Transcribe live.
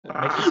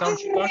Make the sound,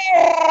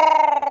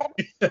 Josh.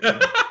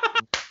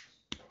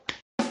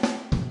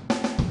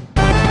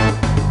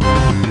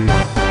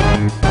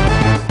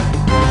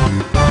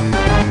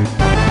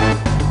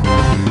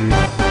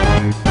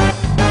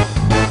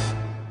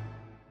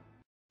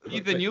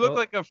 Ethan, you look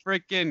like a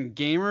freaking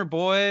gamer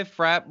boy,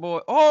 frat boy.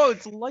 Oh,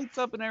 it's lights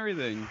up and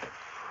everything.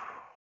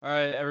 All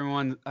right,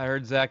 everyone. I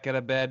heard Zach had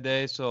a bad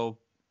day, so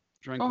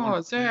drink one.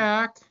 Oh,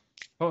 Zach.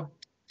 Oh, look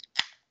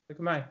at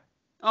mine.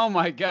 Oh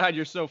my God,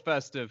 you're so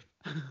festive.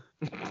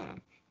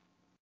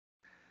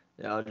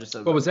 Yeah, I'll just.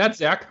 What was that,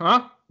 Zach?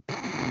 Huh?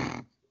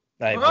 I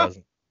Huh?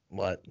 wasn't.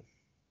 What?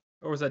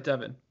 Or was that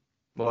Devin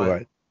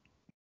What?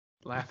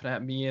 laughing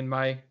at me and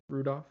my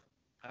Rudolph?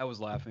 I was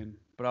laughing,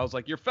 but I was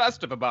like, you're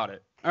festive about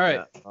it. All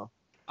right. Yeah, well,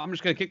 I'm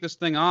just gonna kick this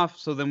thing off,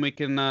 so then we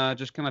can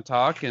just kind of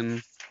talk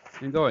and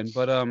going.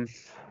 But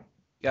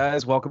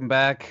guys, welcome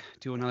back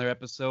to another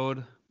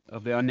episode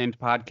of the Unnamed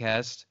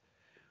Podcast.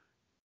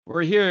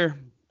 We're here,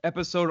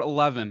 episode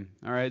 11.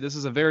 All right, this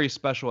is a very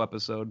special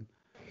episode.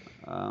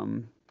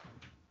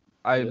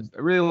 I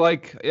really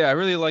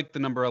like the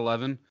number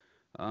 11.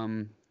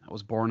 I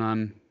was born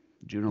on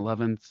June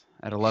 11th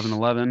at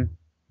 11/11,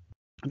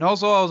 and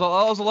also I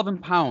was 11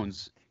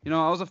 pounds. You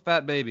know, I was a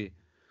fat baby.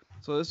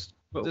 So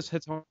this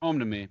hits home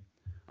to me.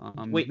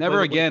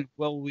 Never again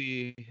will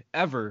we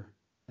ever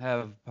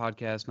have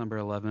podcast number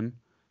 11.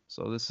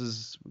 So this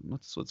is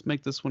let's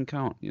make this one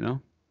count. You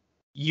know.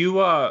 You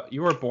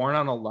were born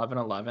on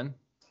 11/11.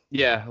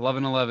 Yeah,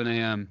 11:11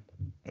 a.m.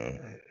 Yeah,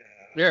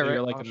 Yeah, so right.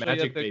 you're like I'll a show you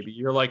magic picture. baby.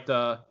 You're like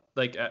oh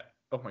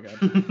my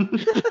god,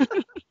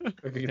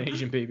 like an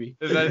Asian baby.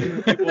 If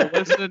that, people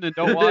listen and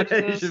don't watch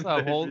this, Asian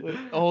I'm baby.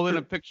 holding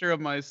a picture of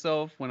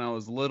myself when I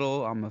was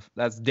little.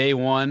 That's day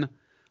one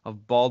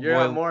of bald you boy.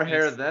 have more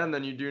hair face. then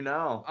than you do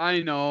now. I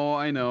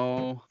know.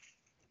 You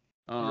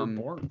were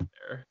born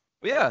there.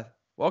 But yeah,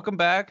 welcome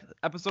back,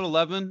 episode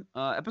 11.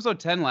 Episode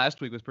 10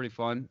 last week was pretty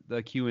fun.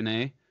 The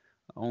Q&A.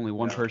 Only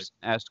one Yeah. person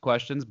asked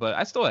questions, but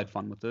I still had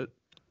fun with it.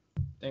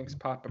 Thanks,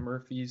 Papa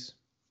Murphy's.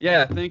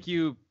 Yeah, thank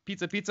you,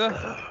 Pizza.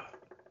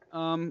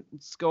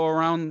 Let's go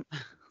around.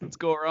 Let's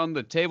go around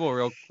the table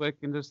real quick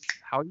and just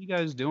how are you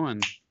guys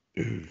doing?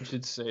 We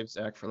should save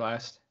Zach for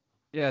last.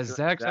 Yeah,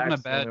 Zach's having a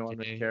the bad only one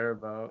to day. care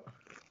about.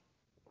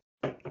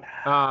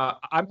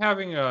 I'm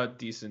having a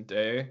decent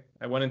day.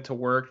 I went into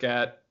work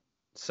at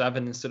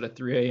 7 instead of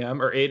 3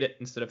 a.m. or 8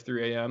 instead of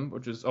 3 a.m.,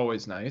 which is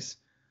always nice.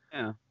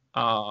 Yeah.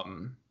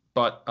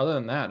 But other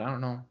than that, I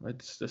don't know.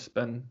 It's just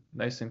been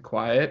nice and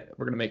quiet.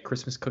 We're gonna make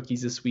Christmas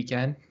cookies this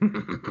weekend.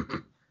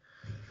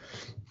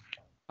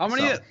 How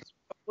many? So-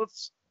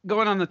 Let's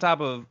going on the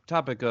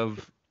topic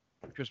of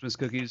Christmas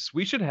cookies.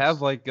 We should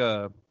have like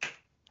a,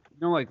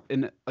 like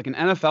an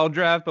NFL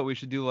draft, but we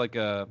should do like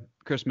a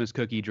Christmas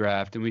cookie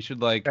draft, and we should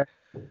do like a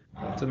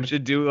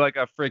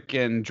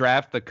freaking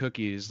draft the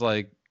cookies,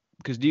 like.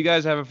 Because do you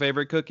guys have a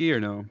favorite cookie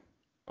or no?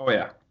 Oh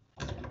yeah.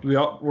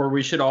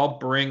 We should all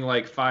bring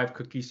like 5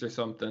 cookies or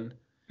something.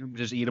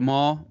 Just eat them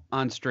all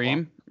on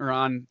stream or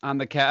on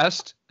the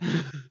cast.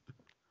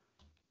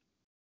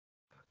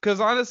 Because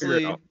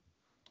honestly,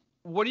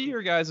 what are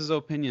your guys'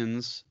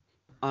 opinions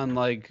on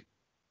like?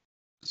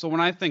 So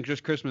when I think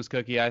just Christmas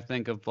cookie, I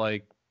think of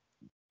like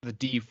the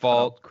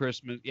default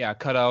Christmas,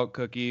 cutout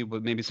cookie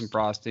with maybe some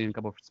frosting, a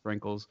couple of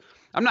sprinkles.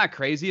 I'm not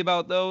crazy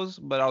about those,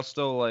 but I'll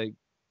still like.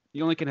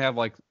 You only can have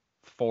like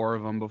 4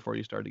 of them before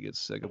you start to get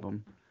sick of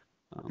them.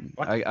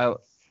 What?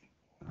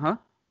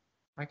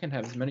 I can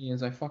have as many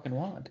as I fucking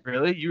want.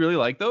 Really? You really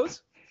like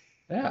those?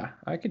 Yeah,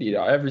 I could eat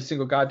every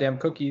single goddamn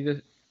cookie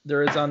that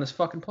there is on this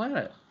fucking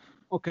planet.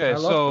 Okay, I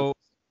love so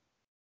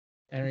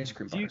And ice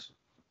cream bars.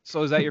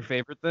 is that your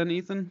favorite then,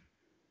 Ethan?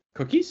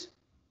 Cookies?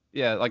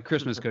 Yeah, like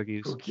Christmas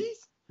cookies.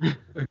 Cookies?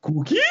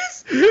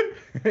 Cookies?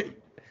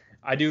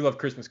 I do love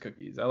Christmas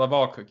cookies. I love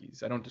all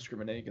cookies. I don't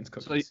discriminate against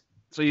cookies.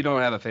 So you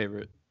don't have a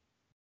favorite?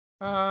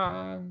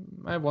 I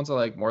have ones I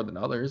like more than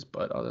others,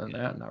 but other than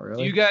that, not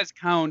really. Do you guys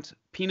count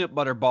peanut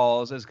butter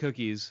balls as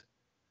cookies?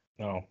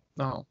 No,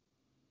 No.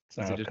 it's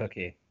not a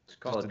cookie. It's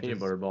called a peanut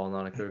butter ball,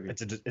 not a cookie.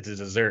 It's a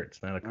dessert.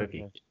 It's not a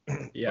cookie or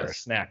a Yes.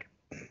 snack.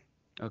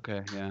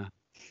 Okay, yeah.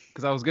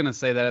 Because I was gonna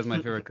say that as my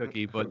favorite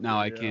cookie, but now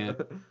I Yeah.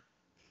 can't.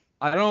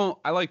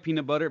 I like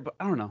peanut butter, but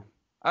I don't know.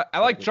 I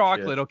like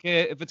Chocolate chocolate. chip.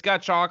 Okay, if it's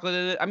got chocolate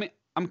in it, I mean,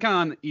 I'm kind of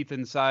on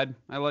Ethan's side.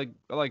 I like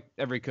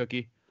every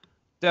cookie.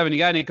 Devin, you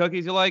got any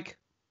cookies you like?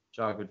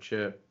 Chocolate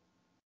chip.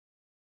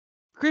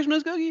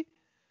 Christmas cookie?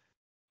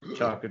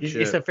 Chocolate You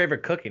chip. said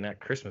favorite cookie, not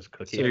Christmas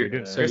cookie. So If you're,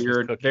 doing so Christmas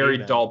you're a cookie, very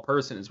then- dull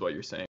person, is what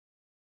you're saying.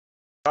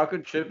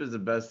 Chocolate chip is the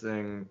best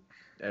thing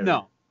ever.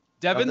 No.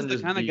 Devin's Nothing the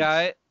just kind of beats.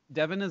 guy.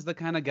 Devin is the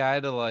kind of guy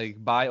to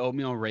like buy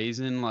oatmeal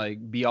raisin,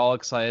 like be all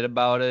excited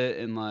about it,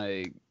 and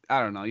like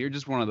I don't know. You're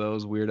just one of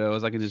those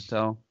weirdos. I can just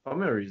tell.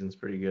 Oatmeal raisin's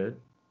pretty good.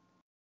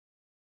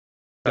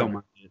 Don't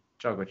mind it.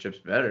 Chocolate chip's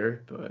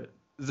better, but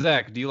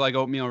Zach, do you like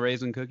oatmeal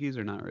raisin cookies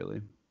or not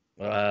really?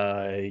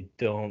 I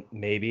don't.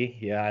 Maybe.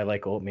 Yeah, I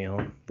like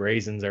oatmeal.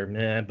 Raisins are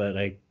meh, but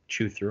I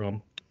chew through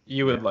them.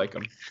 You would like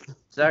them.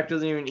 Zach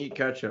doesn't even eat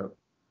ketchup.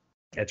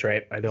 That's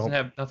right. I Doesn't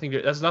don't. have nothing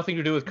to. That's nothing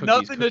to do with cookies.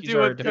 Nothing to Cookies do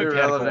are a with different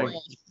Irrelevant.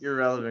 category.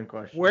 Irrelevant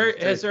question. Where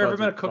Taste has there ever buds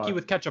been a as cookie fuck.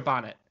 with ketchup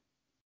on it?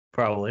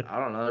 Probably. I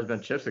don't know. There's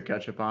been chips with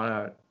ketchup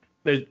on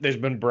it. There's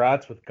been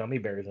brats with gummy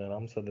bears in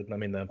them, so that, I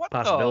mean the What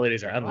the-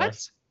 possibilities are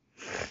endless.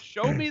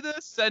 Show me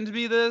this, send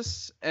me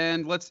this,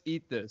 and let's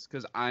eat this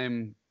because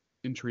I'm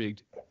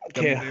intrigued.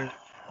 Okay, Gummy bear-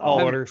 I'll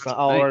Oh, order some.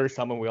 I'll nice. order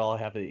some, and we all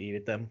have to eat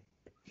it then.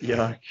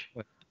 Yuck.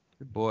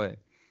 Good boy.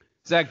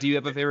 Zach, do you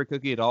have a favorite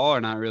cookie at all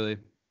or not really?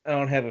 I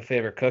don't have a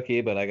favorite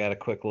cookie, but I got a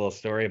quick little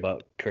story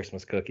about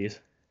Christmas cookies.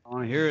 I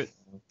want to hear it.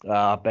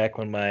 Back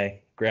when my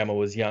grandma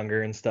was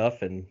younger and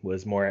stuff and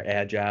was more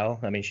agile.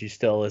 I mean, she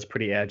still is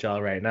pretty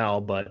agile right now,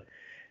 but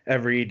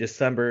every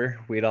December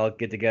we'd all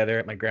get together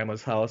at my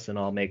grandma's house and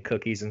all make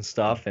cookies and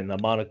stuff. And the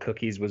amount of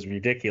cookies was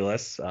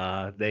ridiculous.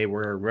 They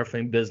were a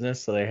roofing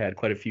business, so they had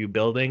quite a few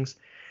buildings.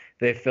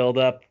 They filled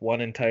up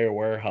one entire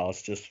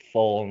warehouse just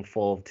full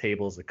of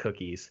tables of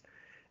cookies.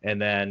 And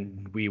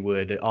then we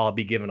would all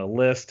be given a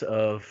list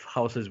of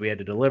houses we had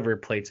to deliver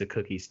plates of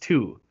cookies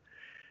to.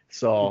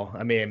 So,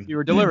 I mean, You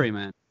were delivery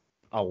man.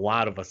 a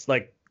lot of us,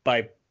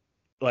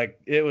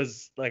 it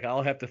was like,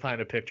 I'll have to find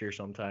a picture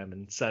sometime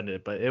and send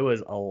it, but it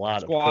was a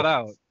lot Squad of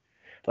out. cookies.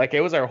 Like,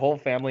 it was our whole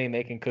family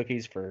making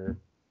cookies for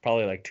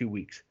probably like 2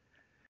 weeks.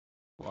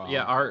 Wow.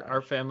 Yeah,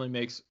 our family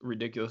makes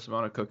ridiculous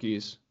amount of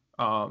cookies.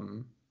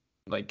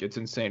 Like it's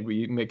insane.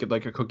 We make it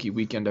like a cookie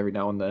weekend every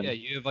now and then. Yeah,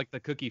 you have like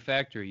the cookie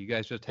factory. You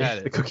guys just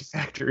had The it. cookie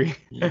factory.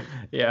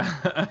 Yeah.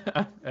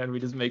 And we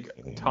just make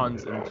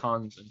tons and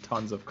tons and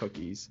tons of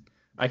cookies.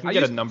 I can I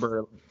get used- a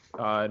number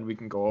and we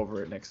can go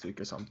over it next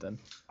week or something.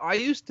 I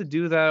used to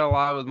do that a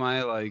lot with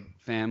my like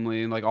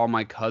family and like all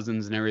my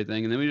cousins and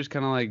everything, and then we just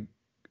kind of like,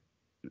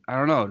 I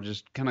don't know,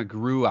 just kind of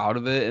grew out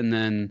of it, and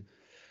then,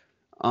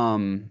 I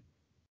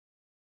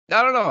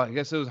don't know. I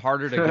guess it was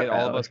harder to get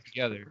all of us Alex.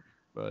 together,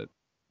 but,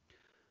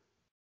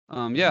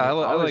 yeah, I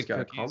Always like got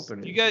cookies.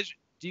 company.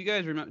 Do you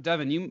guys remember,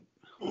 Devin?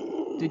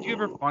 Did you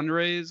ever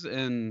fundraise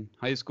in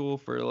high school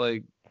for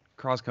like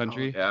cross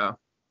country? Yeah.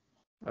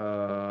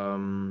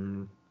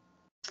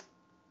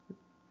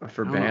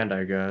 For I don't band,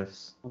 I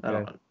guess. I Okay.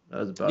 don't know. That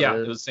was about Yeah,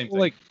 it. it was the same thing.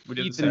 Like We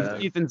did the same Ethan,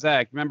 thing. Ethan,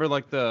 Zach, remember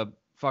like the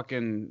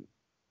fucking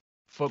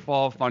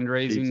football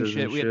fundraising Pizzas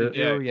shit and we had to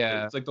shit. do?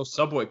 Yeah. It's like those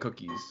Subway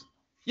cookies.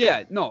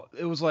 Yeah, no,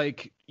 it was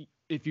like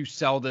if you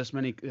sell this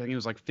many, I think it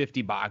was like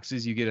 50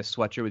 boxes, you get a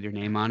sweatshirt with your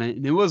name on it.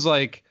 And it was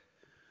like,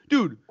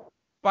 dude,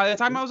 by the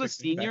time I was a Back in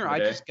senior, the I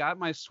day. just got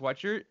my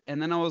sweatshirt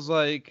and then I was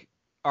like,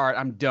 all right,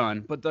 I'm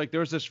done. But like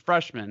there was this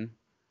freshman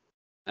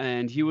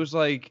and he was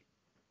like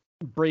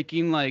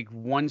breaking like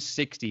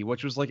 160,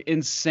 which was like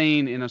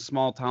insane in a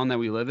small town that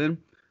we live in.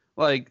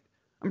 Like,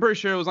 I'm pretty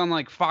sure it was on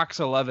like Fox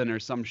 11 or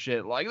some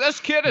shit. Like, this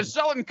kid is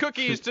selling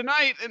cookies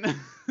tonight, and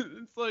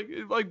it's like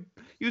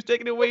he was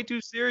taking it way too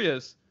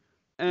serious,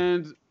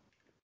 and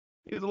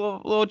he was a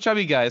little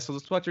chubby guy, so the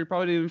sweatshirt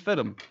probably didn't even fit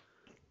him.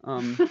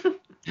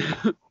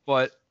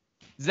 But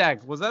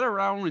Zach, was that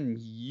around when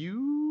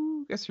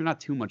you? I guess you're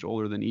not too much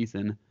older than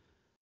Ethan.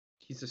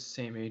 He's the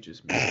same age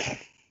as me.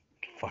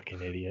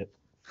 Fucking idiot.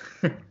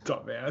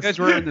 Dumbass. You guys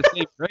were in the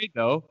same grade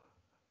though.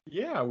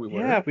 Yeah, we were.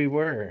 Yeah, we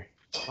were.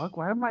 Fuck,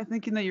 why am I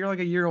thinking that you're like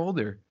a year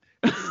older?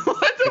 What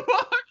the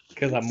fuck?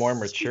 Because I'm more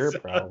mature, Jesus.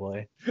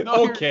 probably.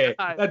 No, you're Okay,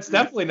 not. that's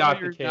definitely No, not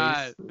the you're case.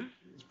 not.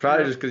 It's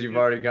probably just because you've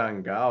already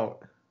gotten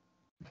gout.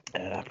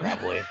 Yeah,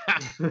 probably.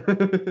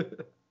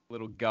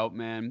 Little gout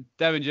man.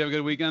 Devin, did you have a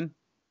good weekend?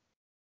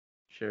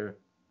 Sure.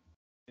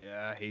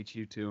 Yeah, I hate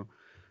you too.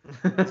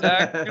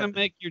 Zach, we're gonna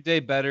make your day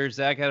better.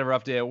 Zach had a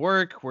rough day at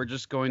work. We're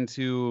just going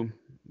to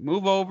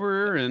move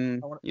over,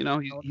 and I wanna- you know I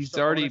wanna he's show-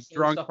 I already wanna say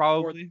drunk stuff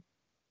probably.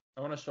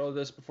 I want to show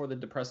this before the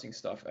depressing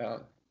stuff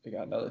out. We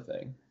got another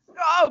thing.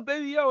 Oh,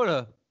 Baby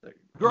Yoda,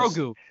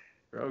 Grogu.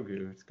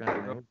 Grogu. It's got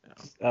a name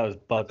now. I was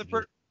about That's to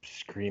the just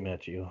scream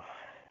at you.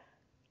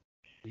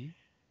 Me?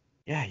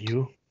 Yeah,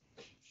 you.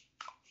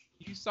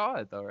 You saw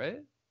it though,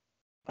 right?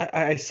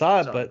 I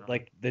saw it, Saw it, but no.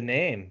 like the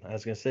name, I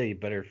was gonna say you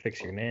better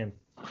fix your name.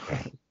 Oh,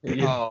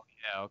 yeah,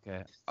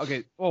 okay.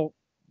 Okay, well,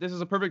 this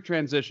is a perfect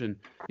transition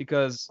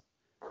because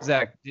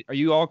Zach, are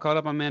you all caught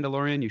up on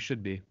Mandalorian? You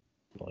should be.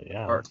 Well,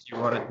 yeah. Or do you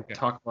want to Okay.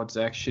 talk about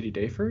Zach's shitty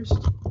day first?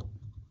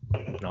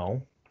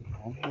 No.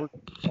 Oh, we're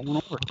going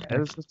over, guys.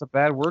 It's just a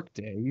bad work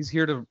day. He's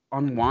here to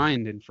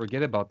unwind and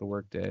forget about the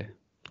work day.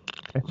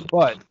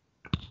 But,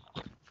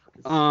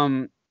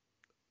 spoiler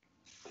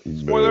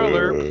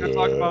alert, we're gonna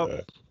talk about.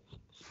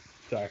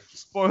 Sorry.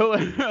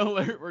 Spoiler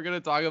alert, we're gonna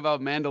talk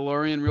about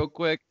Mandalorian real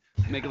quick.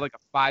 Make it like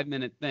a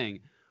 5-minute thing.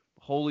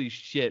 Holy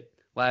shit!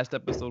 Last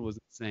episode was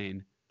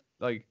insane.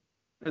 Like,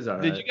 It's all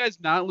right. did you guys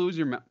not lose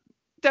your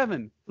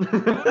Devin? Do you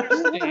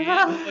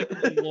understand like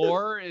the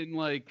lore and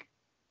like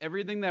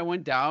everything that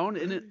went down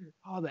and it?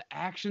 Oh, the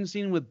action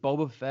scene with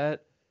Boba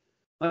Fett.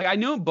 Like, I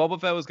knew Boba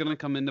Fett was gonna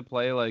come into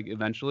play like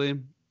eventually,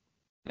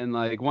 and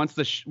like once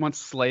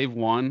Slave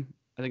 1,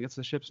 I think it's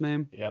the ship's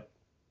name. Yep.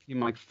 Him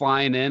like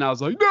flying in, I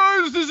was like,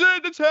 no, this is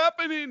it, it's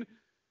happening.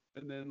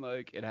 And then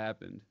like it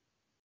happened.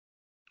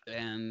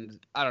 And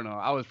I don't know,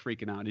 I was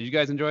freaking out. Did you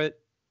guys enjoy it?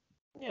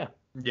 Yeah.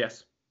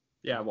 Yes.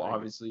 Yeah, well,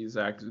 obviously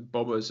Zach,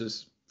 Boba is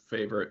his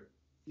favorite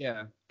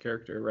Yeah.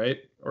 character, right?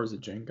 Or is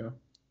it Jango?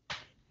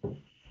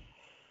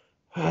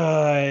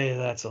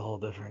 That's a whole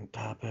different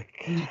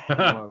topic.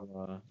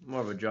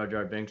 More of a Jar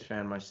Jar Binks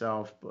fan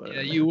myself, but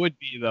Yeah, you would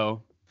be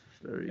though.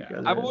 there you Yeah.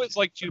 guys I've are- always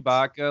liked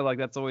Chewbacca. Like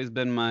that's always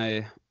been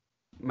my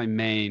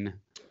main.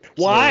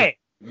 Why?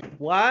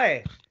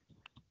 Why?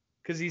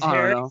 Because he's I don't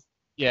hairy. know.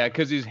 Yeah,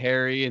 because he's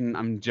hairy and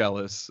I'm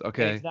jealous. and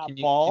Okay. He's not Can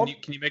bald.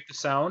 you make the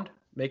sound?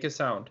 Make a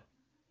sound.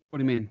 What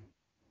do you mean?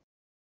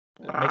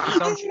 Make the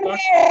sound, Shugosh.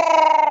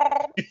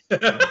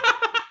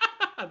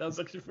 That was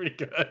actually pretty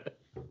good.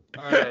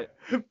 All right.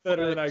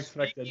 Better than I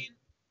expected.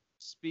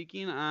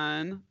 Speaking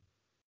on.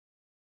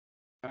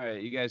 All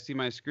right, you guys see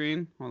my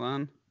screen? Hold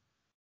on.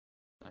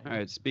 All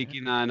right,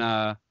 speaking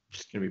on.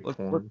 Just gonna be Let's-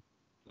 porn.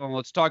 Well,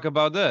 let's talk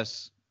about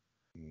this.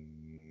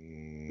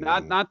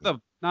 Not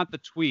the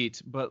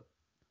tweet, but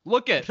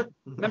look at.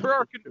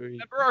 Remember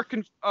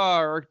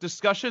our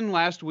discussion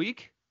last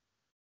week?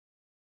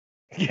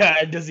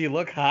 Yeah, does he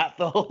look hot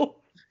though?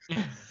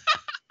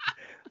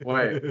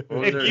 Wait, what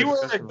was If our you were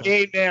a discussion about?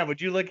 gay man,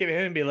 would you look at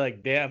him and be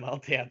like, "Damn, I'll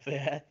tap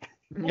that"?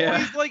 Oh,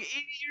 he's like 80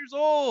 years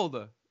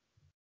old.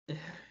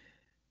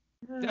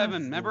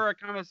 Devin, remember our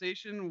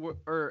conversation,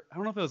 or I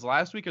don't know if it was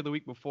last week or the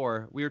week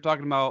before. We were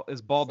talking about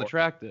is bald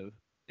attractive?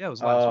 Yeah, it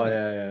was last Oh week.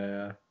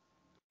 yeah.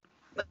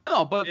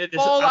 No, but It is-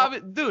 bald, I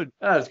dude.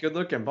 Yeah, it's good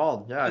looking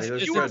bald. Yeah, he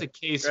looks This good. is a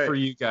case Great. for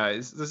you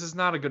guys. This is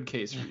not a good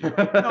case for you.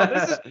 No,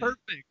 this is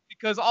perfect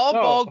because all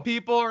No. bald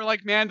people are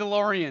like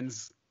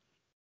Mandalorians.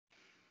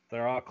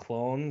 They're all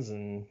clones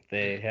and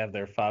they have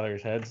their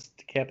father's heads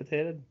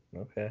decapitated.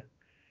 Okay.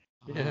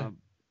 Yeah.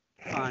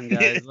 Come on,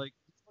 guys. Like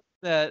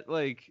that,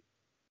 like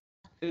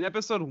in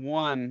episode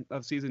 1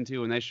 of season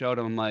 2, when they showed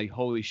him, like,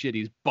 holy shit,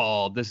 he's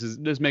bald.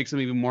 This makes him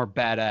even more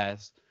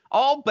badass.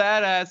 All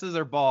badasses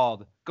are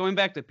bald. Going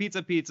back to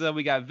Pizza,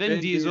 we got Vin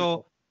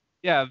Diesel.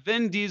 Yeah,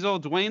 Vin Diesel,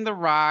 Dwayne The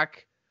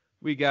Rock.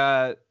 We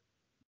got.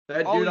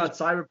 That all dude on these-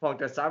 Cyberpunk,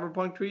 that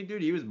Cyberpunk tweet,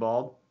 dude, he was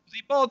bald. Is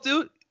he bald,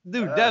 dude?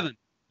 Dude, Yeah. Devin,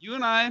 you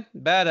and I,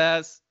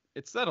 badass.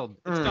 It's settled.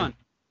 It's Mm. done.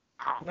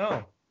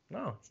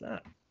 No, it's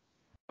not.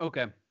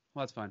 Okay,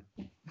 well, that's fine.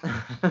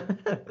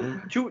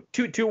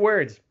 Two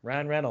words.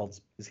 Ron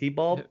Reynolds. Is he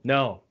bald?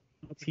 No.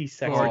 Is he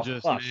sexy?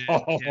 Gorgeous, Fuck.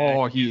 man.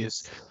 Oh, he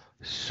is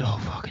so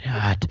fucking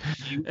hot.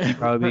 He'd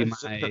probably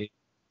be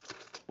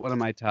one of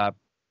my top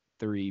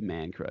 3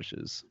 man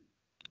crushes.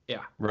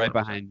 Yeah. Right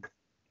behind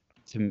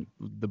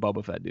the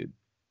Boba Fett dude.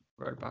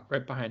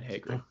 Right behind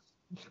Hager.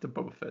 The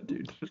Boba Fett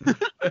dude.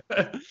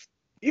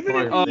 Even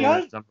Boy, if Oh. he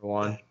does, that's number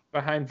one.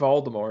 Behind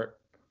Voldemort.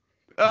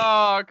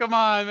 Oh, come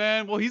on,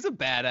 man. Well, he's a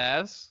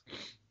badass.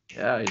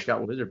 Yeah, he's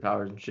got lizard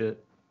powers and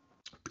shit.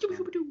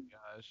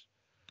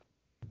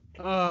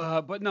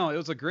 Gosh. But no, it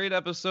was a great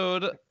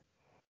episode.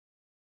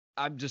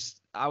 I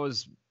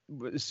was,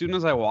 as soon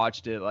as I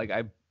watched it, like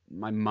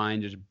my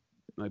mind just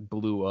like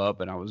blew up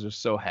and I was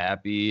just so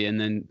happy. And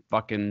then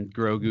fucking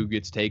Grogu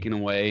gets taken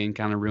away and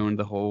kind of ruined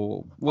the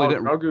whole.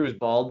 Grogu is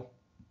bald.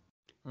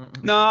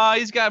 No,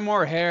 he's got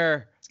more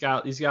hair.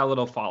 He's got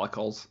little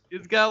follicles.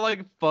 It's got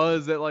like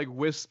fuzz that like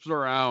wisps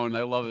around.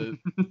 I love it.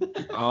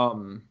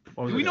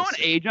 What was Do we I know gonna an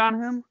say? age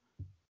on him?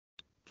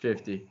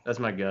 50. That's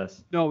my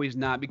guess. No, he's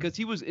not because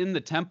he was in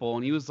the temple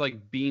and he was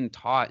like being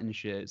taught and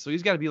shit. So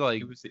he's got to be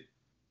like.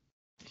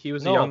 He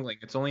was No. a youngling.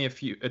 It's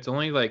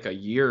only like a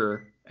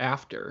year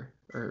after,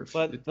 or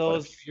but a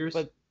those, few years.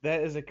 but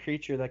that is a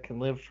creature that can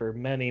live for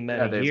many, Yeah,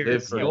 many they've years.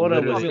 lived for Yoda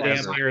was literally damn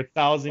ever. near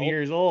 1,000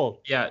 years old.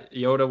 Yeah,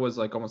 Yoda was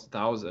like almost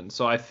 1,000.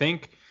 So I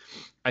think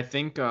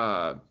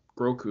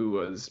Grogu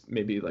was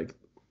maybe like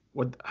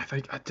what I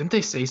think. Didn't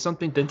they say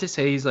something? Didn't they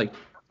say he's like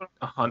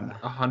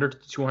 100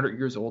 to 200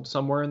 years old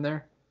somewhere in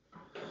there?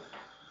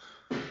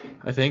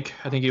 I think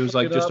he was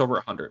like Look it just up. over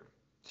 100.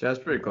 So that's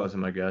pretty close to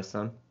my guess,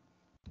 then.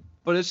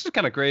 But it's just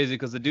kind of crazy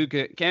because the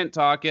dude can't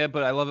talk yet.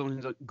 But I love it when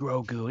he's like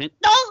Grogu and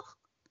no,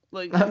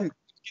 like he's a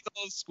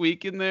little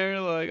squeak in there.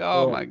 Like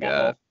oh my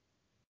god.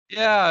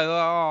 Yeah,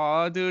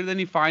 oh dude. Then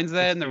he finds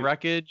that in the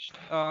wreckage.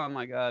 Oh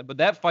my god. But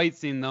that fight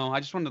scene though, I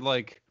just wanted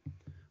like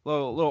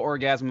little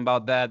orgasm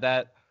about that.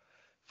 That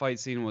fight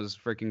scene was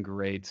freaking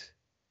great.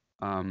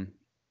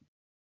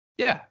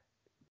 Yeah.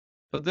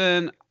 But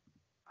then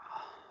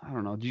I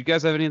don't know. Do you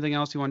guys have anything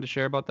else you wanted to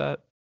share about that?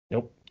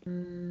 Nope.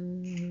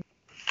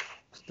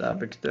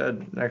 Stapic's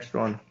dead. Next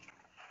one.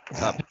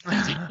 Stop.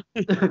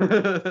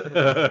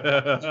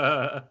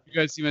 You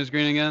guys see my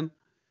screen again?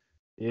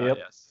 Yep.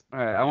 Yes. All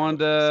right, I wanted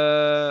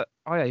to.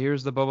 Oh yeah,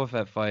 here's the Boba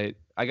Fett fight.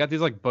 I got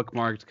these like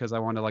bookmarked because I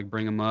wanted to like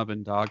bring them up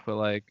and talk, but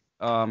like,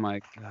 oh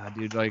my god,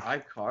 dude, like,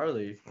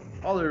 iCarly.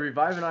 Oh, they're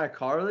reviving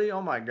iCarly?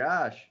 Oh my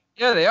gosh.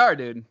 yeah, they are,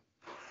 dude.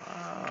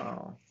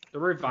 Wow.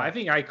 They're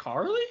reviving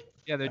iCarly?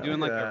 Yeah, they're Yeah, doing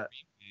look like at a that.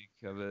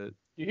 remake of it.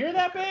 You hear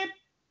that, babe?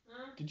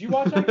 Did you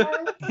watch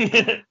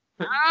iCarly?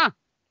 Ah,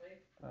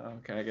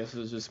 Okay, I guess it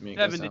was just me.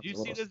 Devin, did you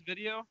see this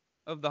video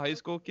of the high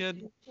school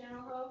kid?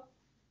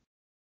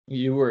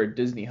 You were a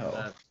Disney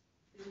hoe.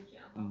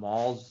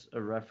 Maul's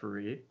a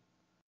referee.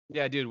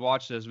 Yeah, dude,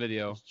 watch this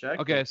video. Just check.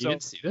 Okay, You so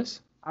didn't see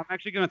this? I'm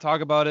actually going to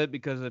talk about it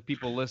because if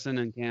people listen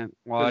and can't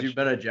Because watch. you've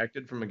been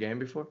ejected from a game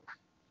before?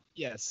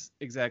 Yes,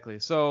 exactly.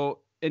 So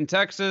in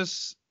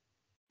Texas,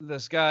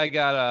 this guy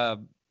got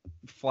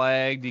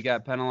flagged. He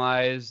got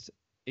penalized.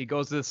 He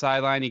goes to the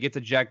sideline. He gets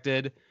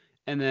ejected.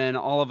 And then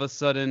all of a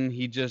sudden,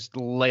 he just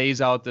lays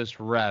out this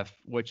ref,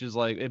 which is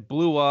like, it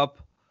blew up.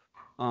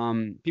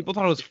 People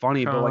thought it was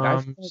funny, but like,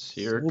 I felt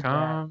Here so it bad.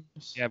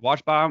 comes. Yeah,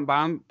 watch bottom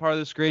part of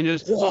the screen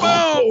just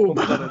Boom!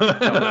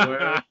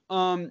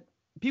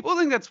 People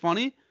think that's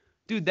funny.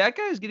 Dude, that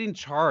guy is getting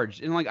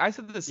charged. And like I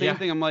said the same Yeah,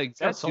 thing. I'm like,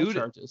 that Assault dude,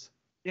 charges.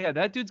 yeah,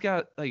 that dude's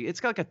got like it's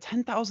got like a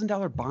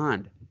 $10,000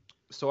 bond.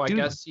 So I Dude.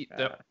 guess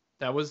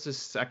that was his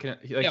second.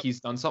 Yep. He's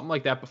done something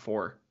like that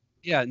before.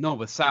 Yeah, no,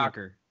 with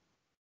soccer.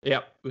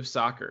 Yep, with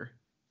soccer.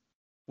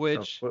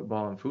 Which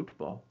Football and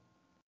football.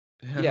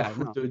 Yeah,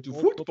 no. They do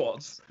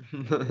footballs.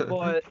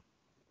 but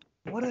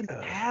what an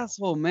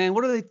asshole, man.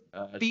 What are they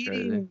That's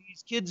feeding crazy.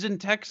 these kids in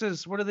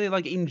Texas? What are they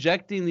like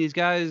injecting these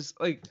guys?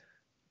 Like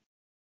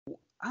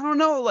I don't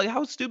know, like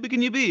how stupid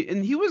can you be?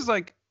 And he was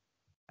like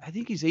I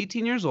think he's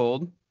 18 years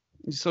old.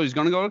 So he's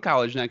going to go to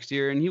college next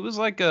year and he was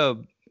like a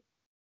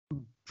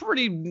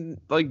pretty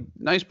like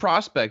nice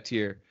prospect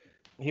here.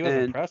 He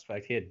wasn't And- a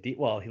prospect. He had he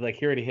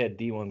already had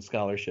D1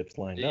 scholarships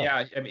lined up.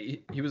 Yeah, I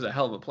mean, he was a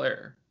hell of a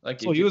player. Like,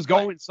 So if he you was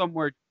play- going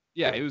somewhere.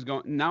 Yeah, he was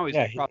going. Now he's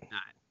Yeah, probably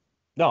not.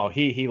 No,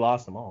 he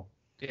lost them all.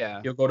 Yeah.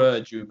 He'll go to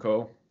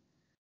JUCO,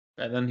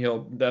 and then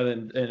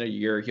in a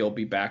year he'll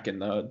be back in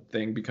the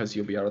thing because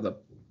he'll be out of the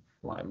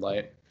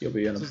limelight. He'll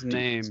be in What's his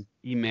name?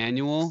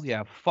 Emmanuel.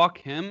 Yeah, fuck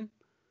him.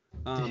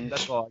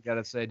 That's all I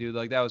gotta say, dude.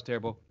 Like that was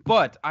terrible.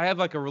 But I have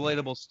like a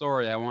relatable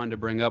story I wanted to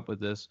bring up with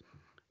this.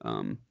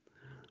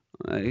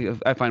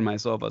 I find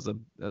myself as a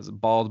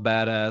bald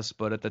badass,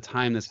 but at the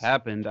time this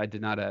happened, I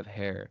did not have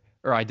hair,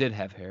 or I did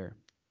have hair.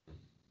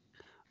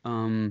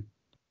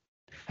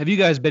 Have you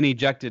guys been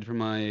ejected from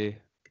my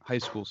high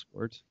school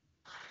sports?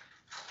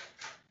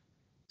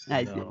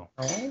 I did. No.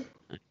 Oh,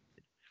 Do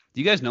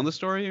you guys know the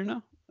story or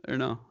no? Or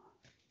no?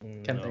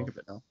 can't No. think of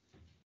it now.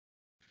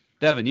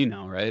 Devin, you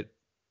know, right?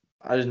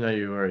 I just know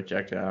you were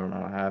ejected. I don't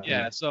know what happened.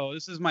 Yeah, so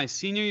this is my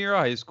senior year of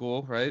high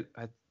school, right?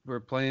 We're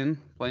playing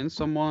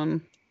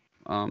someone.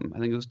 I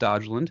think it was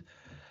Dodgeland.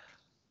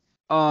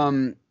 I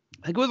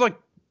think it was like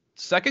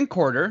second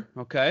quarter.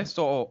 Okay,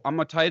 so I'm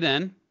a tight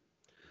end.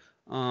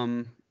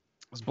 I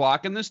was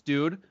blocking this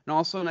dude, and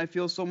all of a sudden I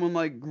feel someone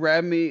like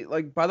grab me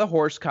like by the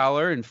horse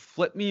collar and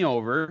flip me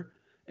over,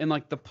 and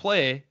like the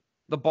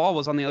ball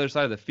was on the other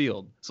side of the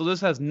field. So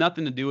this has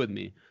nothing to do with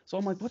me. So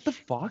I'm like, what the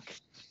fuck?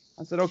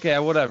 I said, okay,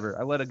 whatever.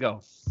 I let it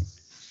go.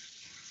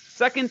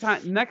 Second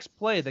time, next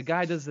play, the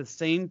guy does the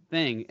same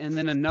thing, and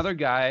then another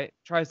guy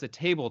tries to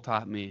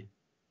tabletop me.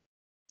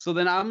 So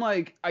then I'm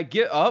like, I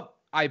get up,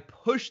 I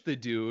push the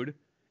dude,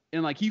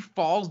 and like he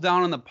falls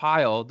down in the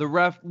pile. The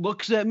ref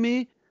looks at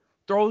me,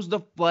 throws the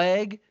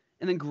flag,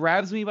 and then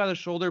grabs me by the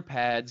shoulder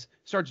pads,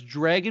 starts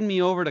dragging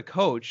me over to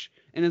coach,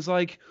 and is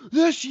like,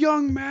 this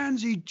young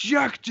man's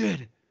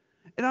ejected.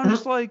 And I'm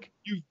just like,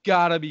 you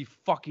gotta be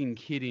fucking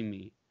kidding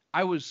me.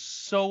 I was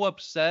so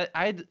upset.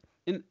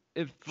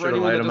 If for Should have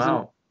anyone laid that him doesn't,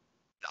 out.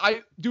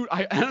 I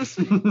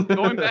honestly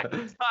going back in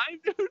time,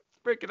 dude,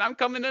 freaking, I'm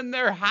coming in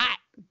there hot.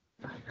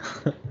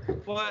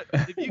 But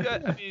if you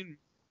got, I mean,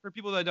 for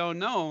people that don't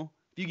know,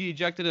 if you get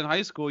ejected in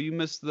high school, you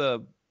miss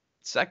the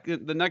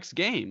next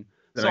game.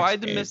 The So next I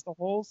had to game. miss the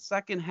whole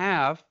second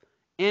half,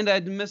 and I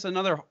had to miss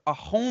a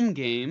home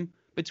game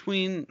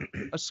between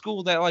a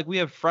school that like we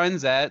have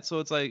friends at. So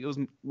it's like it was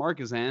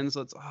Marquezan.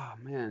 So it's oh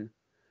man.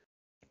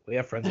 We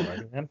have friends in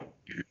Markham.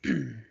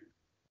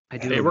 I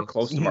do. They were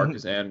close to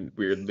Marquezan,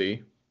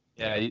 weirdly.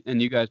 Yeah,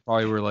 and you guys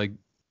probably were like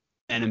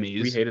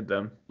enemies. We hated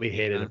them. We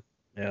hated him.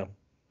 Yeah.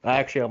 I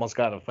actually almost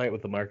got in a fight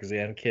with the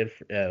Marquezan kid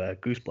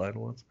at Goose Blind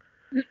once.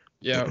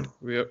 Yeah,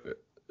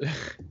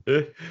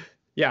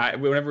 yeah.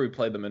 Whenever we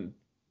played them in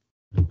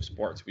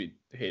sports, we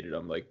hated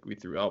them. Like we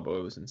threw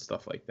elbows and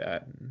stuff like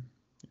that. And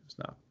it was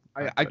not.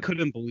 I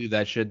couldn't believe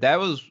that shit. That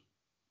was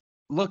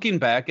looking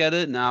back at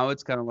it now.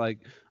 It's kind of like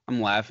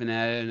I'm laughing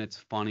at it and it's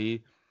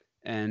funny,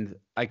 and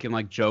I can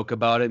like joke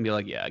about it and be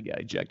like, yeah, I got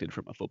ejected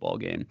from a football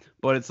game.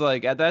 But it's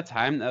like at that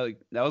time, that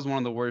was one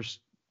of the worst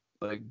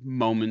like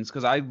moments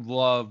because I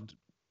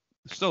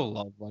still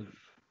love like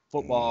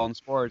football and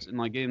sports, and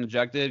like getting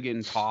ejected,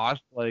 getting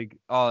tossed, like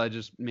that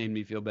just made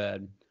me feel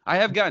bad. I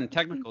have gotten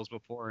technicals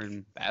before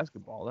in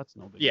basketball. That's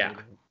no big Yeah.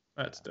 deal.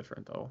 That's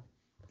different though.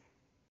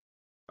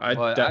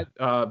 But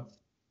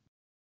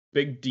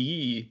Big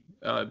D.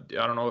 I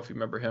don't know if you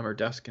remember him or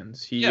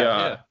Deskins. He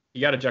Yeah. he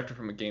got ejected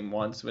from a game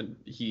once when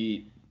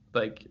he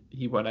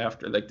went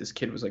after like this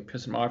kid was like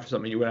pissing him off or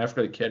something. He went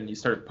after the kid and he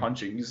started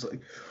punching. He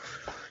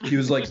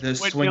was like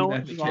this With swinging no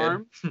at the kid.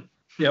 arm.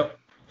 Yep.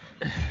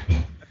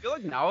 I feel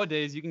like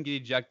nowadays you can get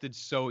ejected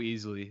so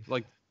easily.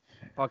 Like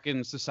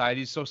fucking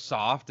society's so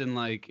soft, and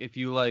like if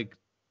you like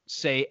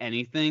say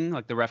anything,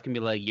 like the ref can be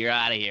like, "You're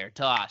out of here,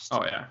 tossed."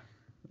 Oh yeah.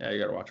 Yeah, you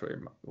gotta watch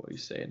what you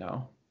say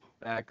now.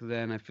 Back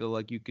then, I feel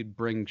like you could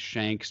bring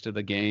shanks to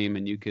the game,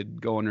 and you could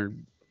go under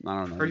I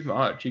don't know. Pretty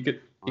much. He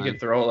could Fine.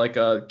 throw like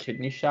a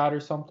kidney shot or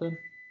something.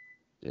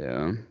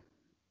 Yeah.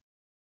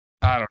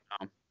 I don't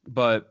know.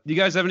 But do you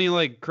guys have any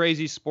like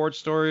crazy sports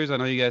stories? I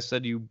know you guys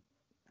said you.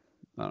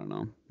 I don't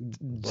know.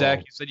 Zach,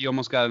 Well- you said you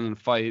almost got in a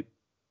fight.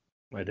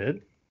 I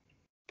did.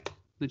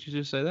 Did you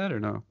just say that or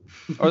no?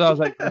 Or that was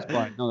like Chris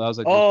Bryant. No, that was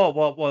like. Oh,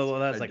 well,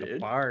 that's I like a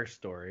did. bar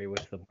story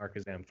with the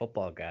Marquezan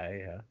football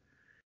guy. Yeah.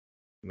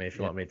 I mean, if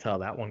you Yeah. want me to tell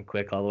that one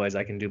quick, otherwise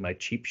I can do my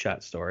cheap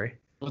shot story.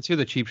 Let's hear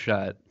the cheap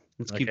shot.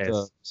 Let's keep Okay,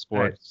 the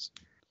sports.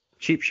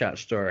 Cheap shot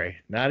story.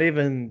 Not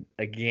even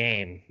a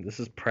game. This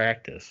is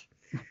practice.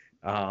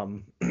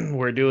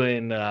 We're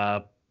doing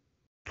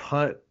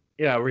punt.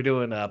 Yeah, we're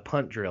doing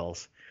punt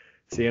drills.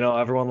 So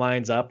everyone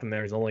lines up, and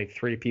there's only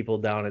 3 people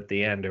down at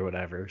the end or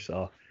whatever.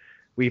 So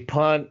we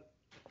punt,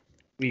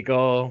 we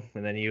go,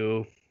 and then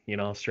you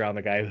surround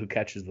the guy who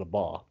catches the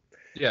ball.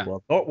 Yeah.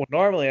 Well,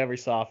 normally every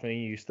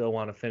softening you still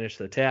want to finish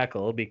the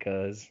tackle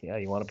because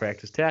you want to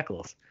practice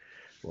tackles.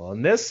 Well,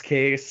 in this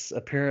case,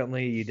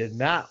 apparently you did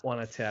not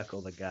want to tackle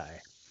the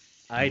guy.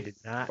 I did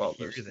not Well,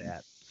 hear there's-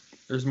 that.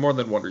 There's more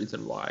than one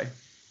reason why.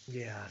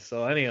 Yeah.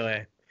 So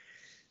anyway,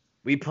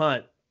 we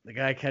punt. The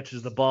guy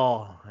catches the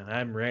ball, and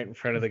I'm right in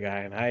front of the guy,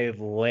 and I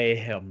lay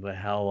him the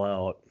hell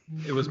out.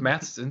 It was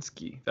Matt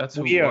Szynski. That's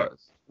who We it are-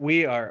 was.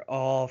 We are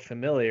all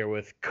familiar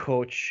with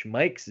Coach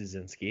Mike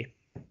Szynski.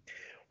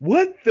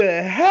 What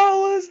the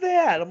hell is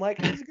that? I'm like,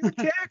 I was going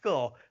to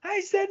tackle. I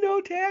said no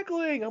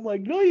tackling. I'm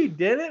like, no, you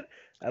didn't.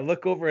 I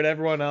look over at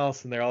everyone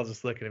else, and they're all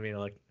just looking at me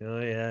like, oh,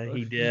 yeah,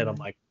 he did. I'm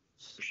like,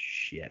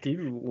 shit. He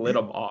lit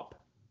him up.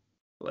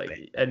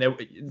 And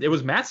it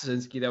was Matt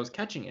Szynski that was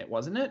catching it,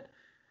 wasn't it?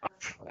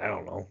 I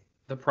don't know.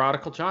 The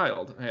prodigal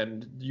child,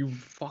 and you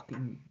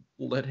fucking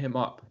lit him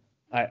up.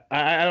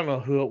 I don't know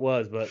who it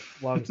was, but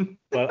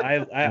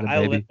I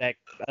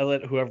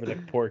let whoever the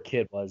poor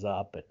kid was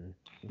up, and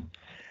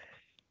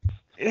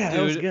yeah,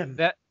 it was good.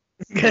 That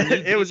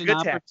It was a an good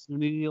tackle.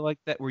 opportunity like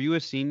that. Were you a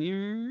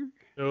senior?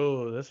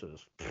 Oh, this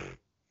was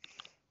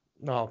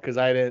no, because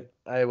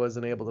I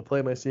wasn't able to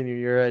play my senior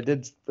year. I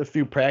did a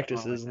few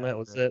practices, and that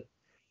was it.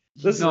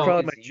 This is No,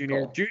 probably my his junior.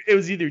 ankle. It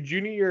was either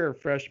junior year or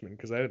freshman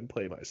because I didn't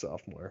play my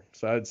sophomore,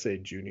 so I'd say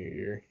junior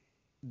year.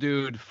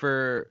 Dude,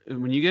 for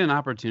when you get an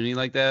opportunity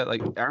like that,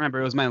 like I remember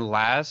it was my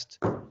last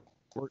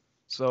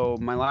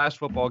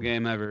football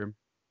game ever.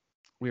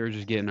 We were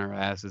just getting our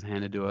asses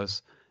handed to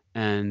us,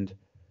 and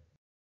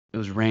it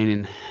was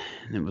raining,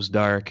 and it was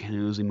dark, and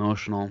it was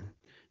emotional.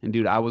 And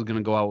dude, I was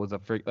gonna go out with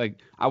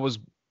I was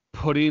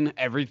putting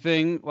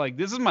everything, like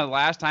this is my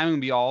last time I'm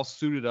gonna be all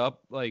suited up,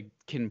 like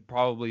can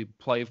probably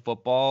play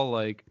football.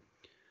 Like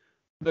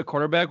the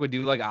quarterback would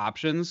do like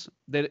options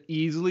that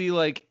easily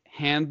like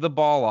hand the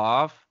ball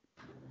off.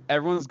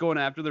 Everyone's going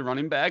after the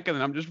running back, and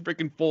then I'm just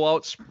freaking full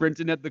out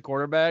sprinting at the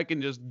quarterback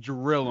and just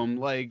drill him.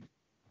 Like,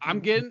 I'm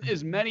getting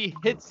as many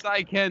hits as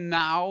I can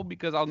now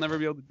because I'll never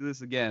be able to do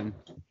this again.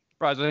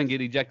 Surprised I didn't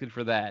get ejected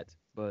for that.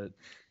 But,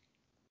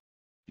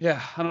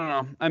 yeah, I don't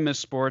know. I miss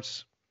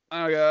sports.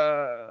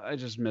 I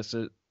just miss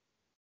it.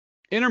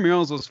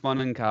 Intramurals was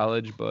fun in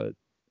college, but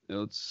I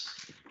don't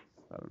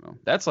know.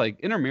 That's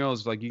like,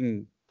 intramurals, like, you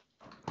can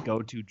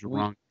go to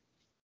drunk.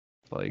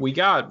 Like, We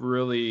got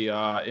really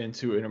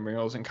into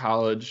intramurals in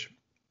college.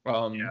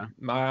 Yeah.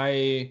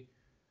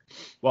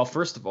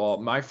 First of all,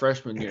 my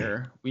freshman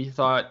year, we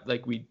thought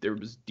like there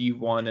was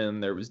D1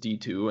 and there was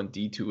D2, and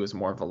D2 was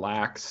more of a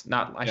lax,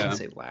 I shouldn't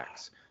say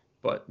lax,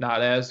 but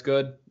not as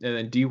good. And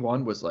then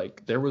D1 was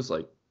like there was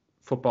like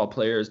football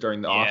players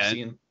during the off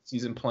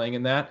season playing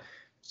in that.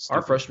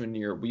 Our freshman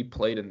year, we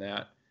played in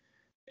that,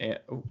 and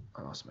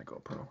I lost my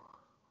GoPro.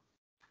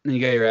 And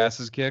you got your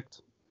asses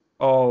kicked?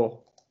 Oh,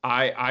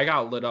 I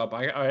got lit up.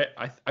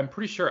 I'm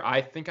pretty sure.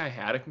 I think I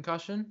had a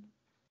concussion.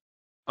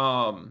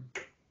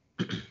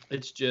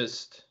 It's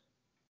just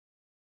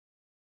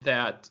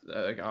that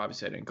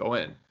obviously I didn't go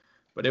in,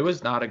 but it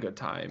was not a good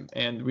time,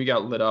 and we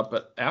got lit up.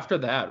 But after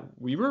that,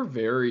 we were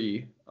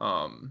very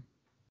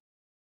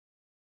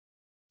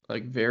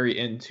very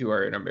into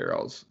our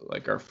intramurals,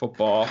 like our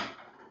football,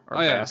 our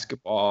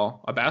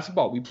basketball.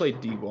 Basketball, we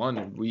played D1,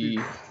 and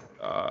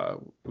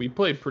we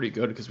played pretty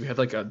good because we had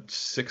like a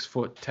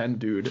 6'10"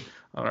 dude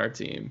on our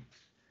team.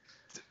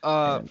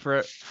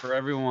 For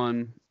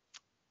everyone,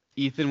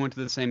 Ethan went to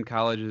the same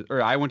college,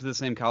 or I went to the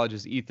same college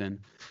as Ethan.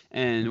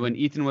 And when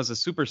Ethan was a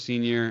super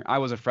senior, I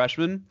was a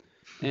freshman,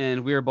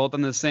 and we were both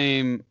on the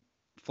same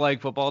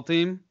flag football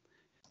team.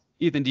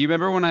 Ethan, do you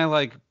remember when I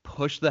like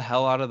pushed the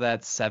hell out of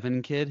that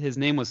 7 kid? His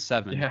name was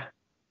 7. Yeah.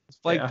 It's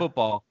flag Yeah.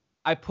 football.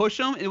 I push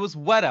him. It was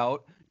wet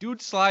out.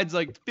 Dude slides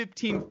like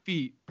 15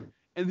 feet.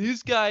 And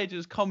this guy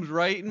just comes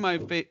right in my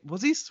face.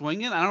 Was he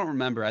swinging? I don't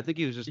remember. I think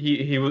he was just.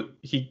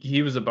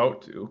 He was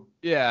about to.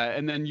 Yeah,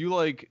 and then you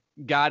like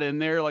got in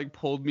there, like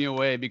pulled me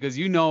away because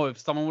if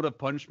someone would have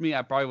punched me,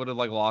 I probably would have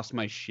like lost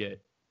my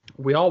shit.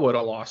 We all would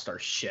have lost our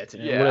shit,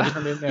 and it would Yeah. have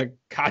turned into a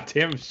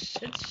goddamn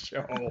shit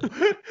show.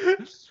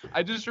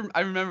 I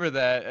remember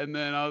that, and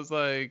then I was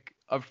like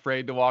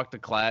afraid to walk to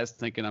class,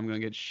 thinking I'm gonna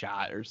get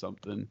shot or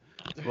something,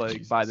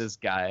 like by this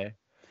guy.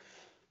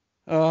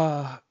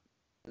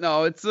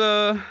 No, it's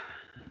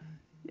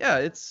yeah,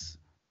 it's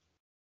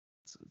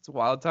a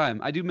wild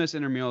time. I do miss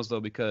intramurals though,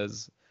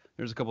 because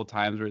there's a couple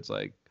times where it's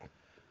like,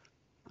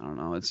 I don't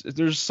know,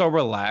 they're just so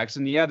relaxed,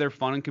 and yeah, they're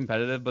fun and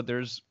competitive, but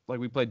there's like,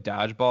 we play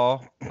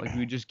dodgeball, like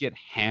we just get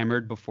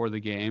hammered before the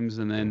games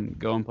and then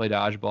go and play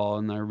dodgeball,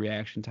 and our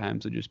reaction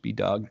times would just be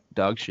dog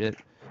shit.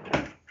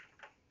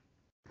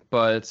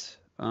 But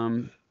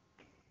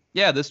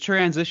yeah, this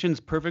transitions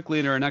perfectly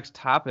into our next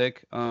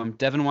topic.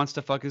 Devin wants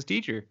to fuck his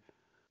teacher.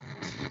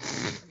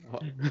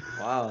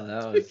 Wow,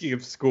 that was. Speaking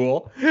of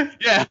school,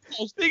 Yeah,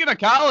 speaking of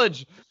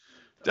college,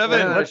 Devin,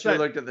 Man, I what's should have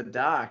that? looked at the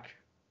doc.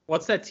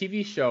 what's that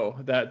TV show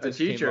that just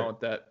came Teacher.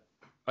 out? That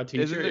a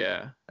teacher, it?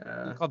 yeah,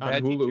 called on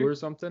Bad Hulu Teacher? or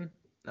something.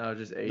 No,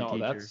 just a No, teacher.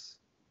 that's.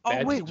 Oh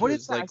Bad wait, what Teacher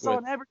is that? I like saw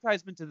with- an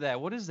advertisement to that.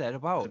 What is that It's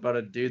about? about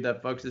a dude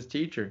that fucks his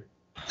teacher.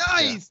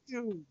 Nice,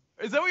 dude.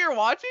 Is that what you're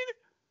watching?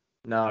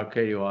 No,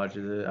 Katie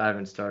watches it. I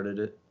haven't started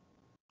it.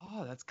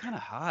 Oh, that's kind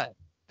of hot.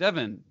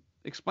 Devin,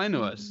 explain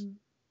to us.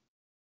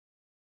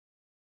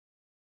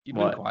 You've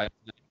been What? quiet.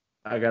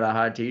 I got a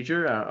hot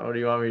teacher. What do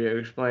you want me to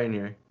explain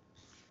here?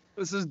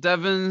 This is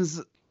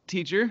Devin's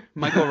teacher,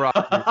 Michael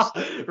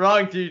Rogers.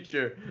 Wrong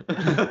teacher.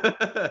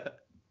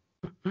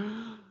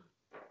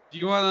 Do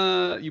you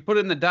wanna? You put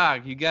it in the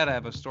doc. You gotta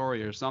have a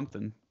story or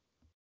something.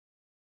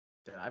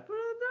 Did I put it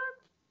in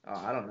there?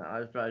 Oh, I don't know. I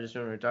was probably just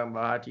when we were talking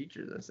about hot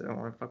teachers. I said I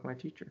want to fuck my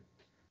teacher.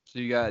 So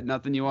you got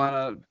nothing you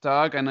wanna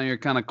talk? I know you're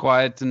kind of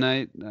quiet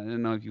tonight. I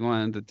didn't know if you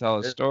wanted to tell a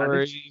I think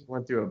story. she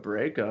went through a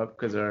breakup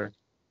because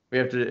we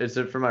have to. It's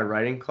for my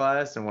writing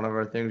class, and one of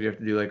our things we have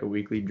to do like a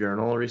weekly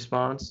journal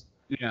response.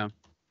 Yeah.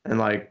 And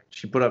like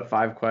she put up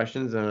 5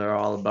 questions, and they're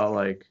all about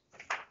like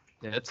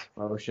It.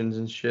 emotions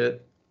and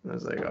shit. And I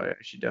was like, oh yeah,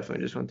 she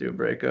definitely just went through a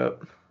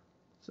breakup.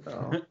 So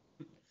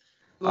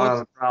I'm on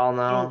the prowl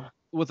now.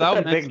 Without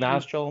that big mentioning-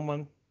 nostril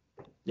one.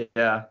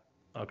 Yeah.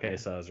 Okay,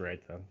 so I was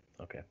right then.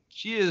 Okay.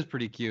 She is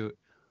pretty cute.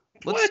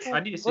 I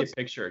need to see a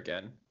picture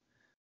again.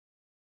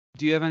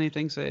 Do you have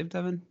anything saved,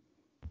 Devin?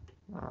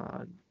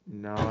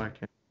 No, I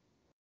can't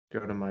go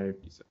to my.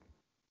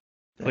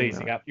 Please,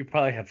 thing you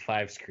probably have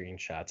 5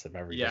 screenshots of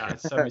everything. Yeah,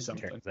 send me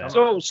something. Turns out.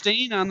 So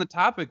staying on the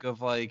topic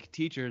of like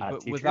teachers,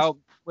 but Teachers?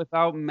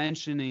 without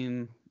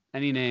mentioning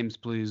any names,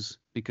 please,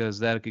 because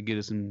that could get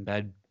us in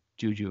bad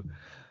juju.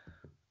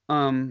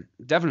 Devin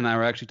and I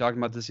were actually talking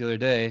about this the other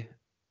day.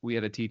 We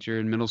had a teacher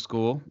in middle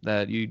school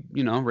that you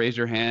raise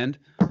your hand,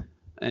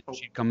 and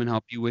she'd come and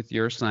help you with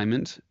your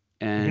assignment,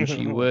 and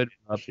she would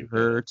rub She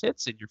her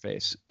tits in your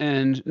face,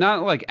 and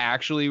not like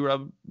actually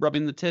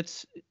rubbing the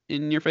tits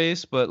in your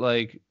face, but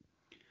like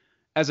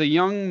as a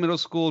young middle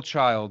school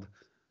child,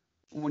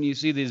 when you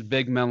see these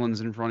big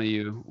melons in front of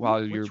you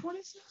while you're, Which one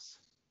is this?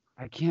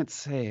 I can't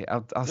say.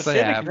 I'll The say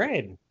civic after.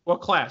 grade. What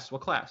class? What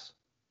class?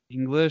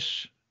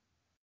 English.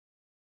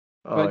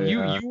 Oh, But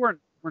yeah. you weren't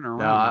around.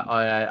 No,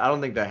 I don't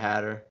think they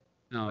had her.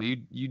 No, you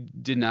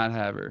did not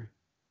have her.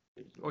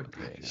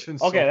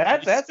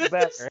 Okay, that's a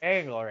better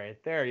angle right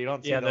there. You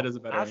don't see Yeah, no that is a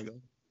better nostril.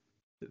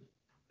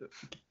 angle.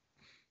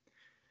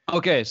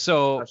 Okay,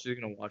 so She's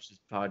gonna watch this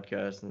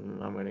podcast,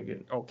 and I'm gonna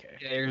get. Okay.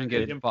 yeah, you're gonna I get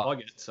didn't plug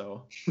it,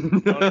 so.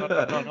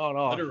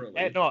 No.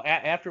 Literally. No,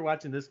 after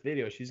watching this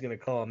video, she's gonna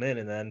call him in,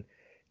 and then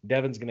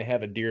Devin's gonna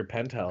have a deer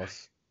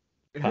penthouse.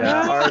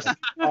 Yeah,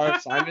 our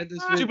assignment this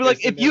week. she'd be like,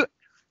 is to if you.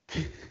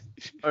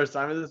 Our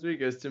assignment this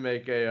week is to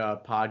make a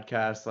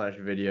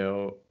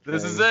podcast/video.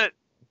 This is it.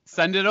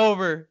 Send it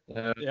over.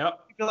 it. Yep.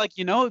 You're like,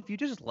 if you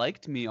just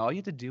liked me, all you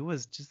had to do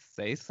was just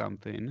say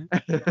something.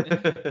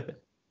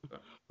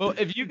 Well,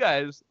 if you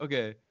guys,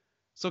 okay,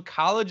 so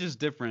college is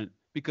different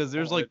because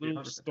there's Oh, like it'd be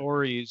little 100%.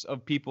 stories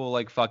of people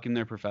like fucking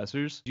their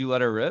professors. Do you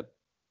let her rip?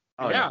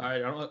 Oh, yeah, I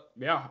don't.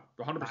 Yeah,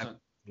 100%.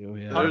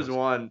 Yeah. There's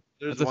one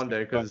That's a day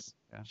fair because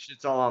yeah.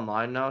 shit's all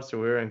online now, so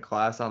we were in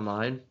class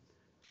online,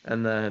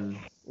 and then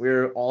we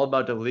were all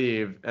about to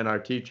leave, and our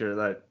teacher,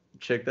 that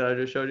chick that I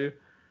just showed you,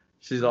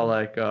 she's all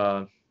like,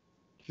 oh,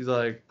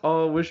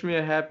 wish me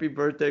a happy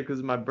birthday because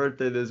it's my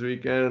birthday this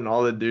weekend, and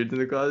all the dudes in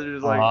the class are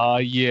just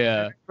like,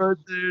 Yeah.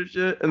 birthday or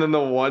shit, and then the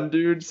one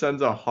dude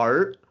sends a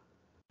heart,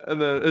 and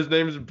then his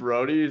name's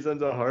Brody, he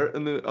sends a heart,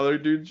 and the other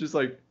dude's just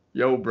like,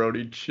 yo,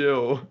 Brody,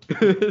 chill.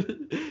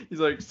 He's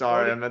like,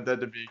 sorry, I meant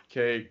that to be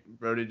cake.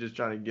 Brody just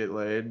trying to get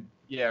laid.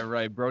 Yeah,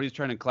 right. Brody's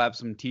trying to clap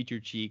some teacher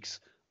cheeks.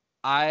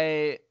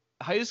 High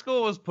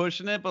school was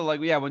pushing it, but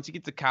like, yeah, once you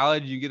get to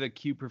college, you get a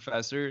cute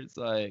professor. It's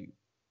like,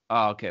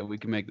 oh, okay, we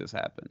can make this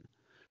happen.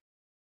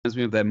 Reminds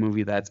me of that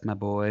movie, That's My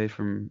Boy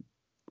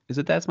is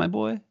it That's My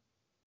Boy?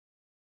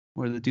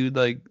 Where the dude,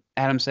 like,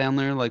 Adam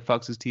Sandler, like,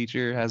 fucks his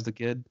teacher, has the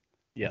kid.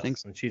 Yes, think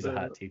so. and she's a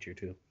hot teacher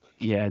too.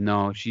 Yeah,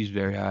 no, she's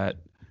very hot.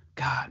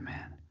 God,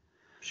 man.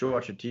 Should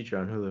watch a teacher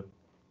on Hulu.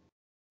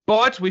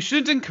 But we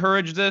shouldn't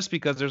encourage this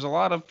because there's a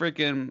lot of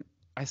freaking.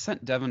 I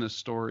sent Devin a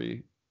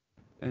story,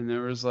 and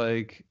there was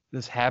like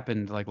this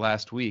happened like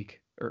last week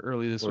or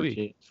early this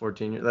week.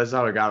 14 years. That's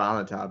how we got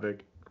on the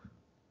topic.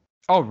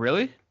 Oh,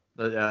 really?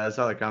 Yeah, that's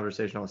how the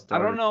conversation all I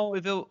started. don't know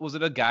if it was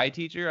a guy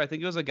teacher. I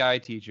think it was a guy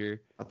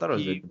teacher. I thought it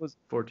was He a was.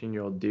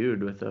 14-year-old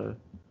dude with a.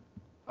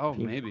 Oh,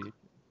 Pink. maybe.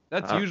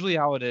 That's usually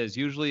how it is.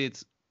 Usually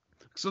it's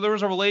so there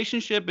was a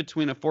relationship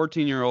between a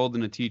 14-year-old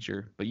and a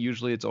teacher, but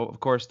usually it's of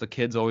course the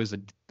kid's always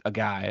a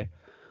guy.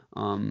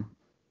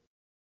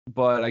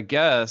 But I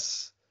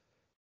guess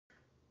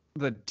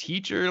the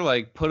teacher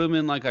like put him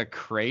in like a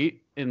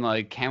crate and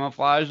like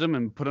camouflaged him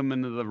and put him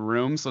into the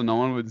room so no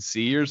one would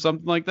see or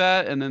something like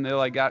that, and then they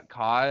like got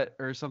caught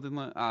or something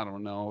like I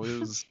don't know. It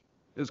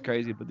was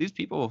crazy, but these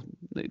people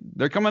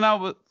they're coming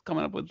up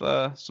with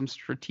some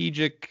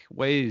strategic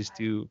ways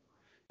to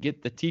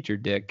get the teacher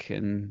dick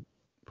and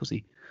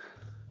pussy.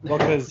 Well,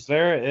 because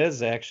there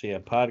is actually a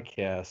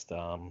podcast.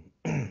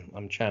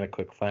 I'm trying to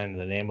quick find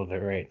the name of it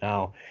right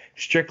now.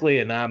 Strictly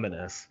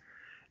Anonymous.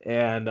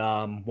 And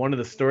one of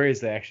the stories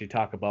they actually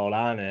talk about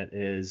on it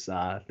is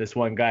this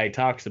one guy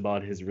talks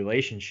about his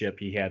relationship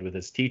he had with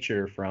his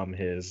teacher from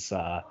his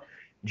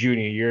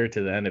junior year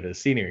to the end of his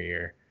senior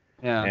year.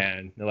 Yeah.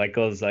 And he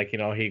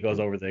goes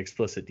over the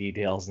explicit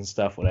details and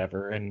stuff,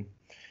 whatever. And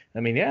I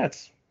mean, yeah,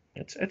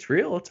 it's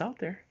real. It's out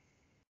there.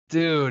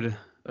 Dude.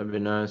 That'd be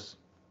nice.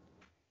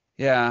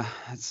 Yeah,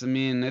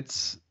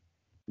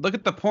 look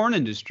at the porn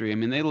industry. I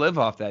mean, they live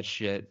off that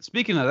shit.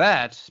 Speaking of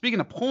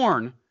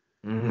porn,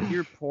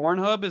 your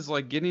Pornhub is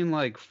like getting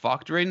like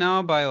fucked right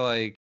now by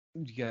like,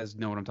 you guys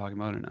know what I'm talking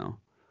about or no?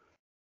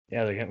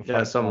 Yeah, they're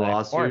getting some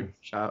lawsuit.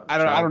 I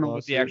don't know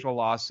what the actual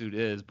lawsuit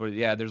is, but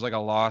yeah, there's like a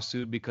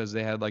lawsuit because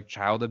they had like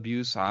child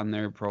abuse on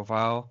their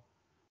profile.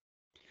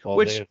 Well,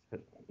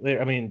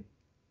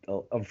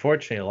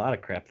 unfortunately, a lot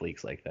of crap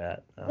leaks like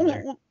that.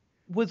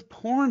 With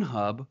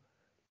Pornhub,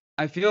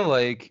 I feel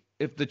like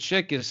if the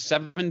chick is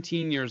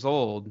 17 years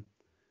old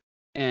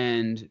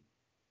and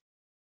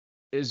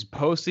is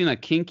posting a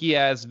kinky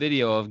ass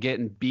video of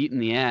getting beat in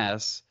the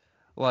ass,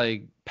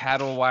 like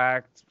paddle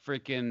whacked,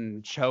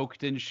 freaking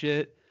choked and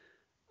shit,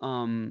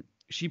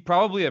 she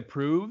probably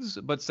approves.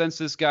 But since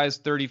this guy's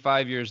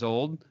 35 years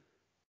old,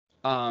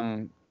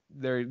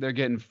 they're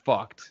getting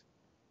fucked.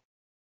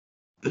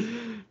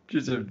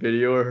 Just a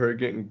video of her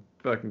getting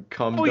fucking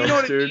cum dumpstered. You know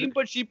what I mean?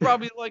 But she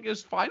probably like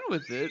is fine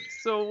with it.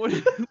 So what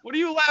are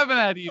you laughing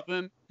at,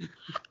 Ethan?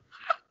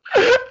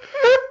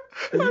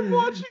 I'm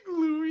watching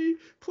Louis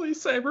play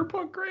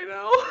Cyberpunk right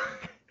now.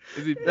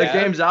 Is he that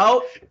game's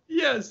out?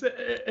 Yes,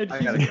 and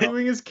he's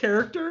doing his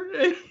character,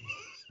 and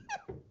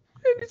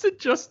he's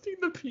adjusting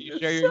the penis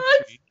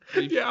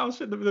size. Yeah, I'll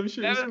show them.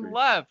 Devin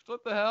left.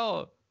 What the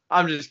hell?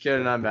 I'm just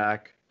kidding. I'm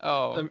back.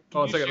 Oh,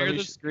 can you share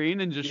the screen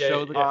and just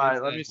show the. All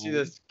right, let me see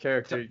this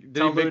character.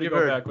 Tell me to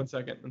go back. One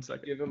second.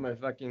 Give him my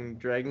fucking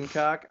dragon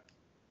cock.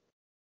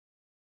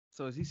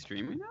 So is he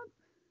streaming that?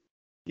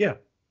 Yeah.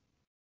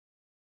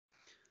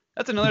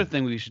 That's another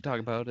thing we should talk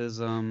about is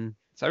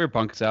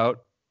Cyberpunk's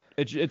out.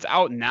 It's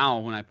out now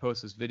when I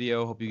post this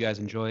video. Hope you guys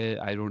enjoy it.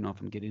 I don't know if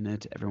I'm getting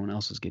it. Everyone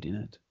else is getting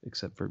it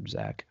except for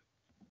Zach.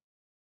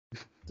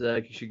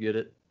 Zach, you should get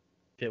it.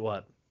 Get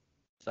what?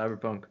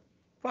 Cyberpunk.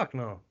 Fuck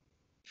no.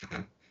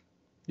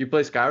 You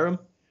play Skyrim?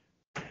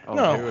 Oh,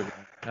 no. Here we go.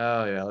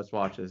 Oh yeah, let's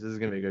watch this. This is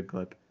gonna be a good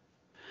clip.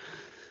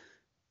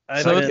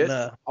 I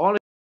want to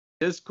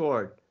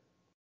Discord.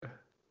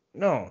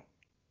 No.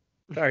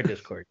 Sorry,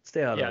 Discord.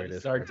 Stay out of our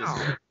Discord.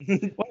 Discord.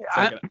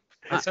 I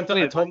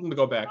told him to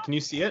go back. Can you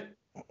see it?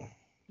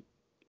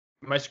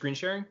 Am I screen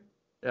sharing?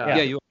 Yeah,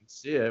 you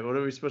see it. What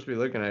are we supposed to be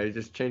looking at? He's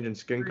just changing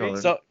skin color.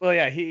 So,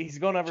 he's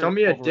going over. Show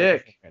me a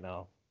dick right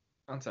now.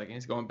 1 second,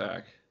 he's going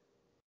back.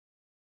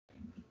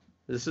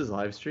 This is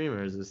live stream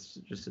or is this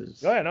just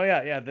his? Oh yeah, no,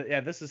 yeah.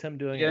 This is him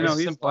doing. Yeah, no,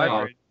 he's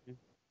live.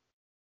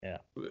 Yeah.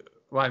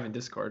 Live in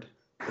Discord.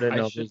 I didn't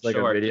know if it was like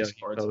a video.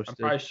 I'm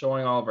probably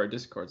showing all of our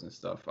Discords and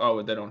stuff.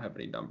 Oh, they don't have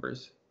any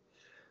numbers.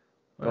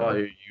 Oh,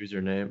 your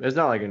username. It's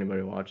not like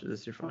anybody watches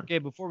this. You're fine. Okay,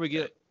 before we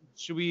get,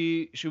 should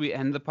we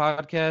end the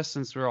podcast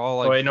since we're all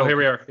like? Oh wait, no, here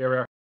we are.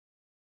 We're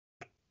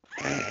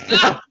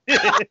gonna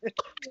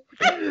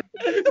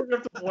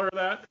have to blur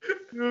that.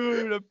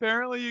 Dude,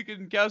 apparently you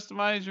can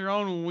customize your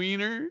own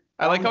wiener.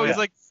 I like how he's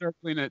like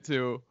circling it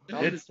too.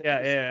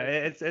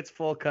 It's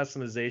full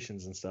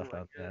customizations and stuff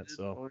like that.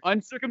 So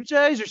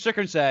uncircumcised or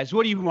circumcised?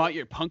 What do you want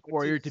your punk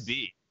warrior to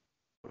be?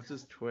 What's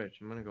his Twitch?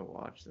 I'm gonna go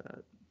watch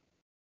that.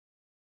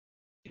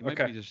 He might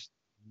be just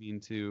mean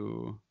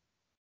to.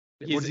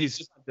 He's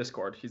just on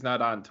Discord. He's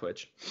not on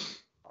Twitch.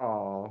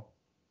 Oh,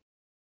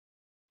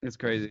 it's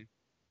crazy.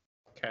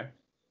 Okay,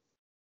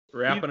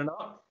 wrapping it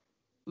up.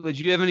 Did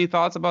you have any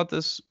thoughts about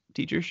this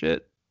teacher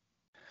shit,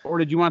 or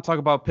did you want to talk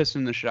about pissing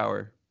in the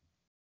shower?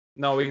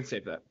 No, we can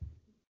save that.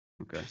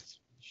 Okay.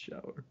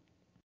 Shower.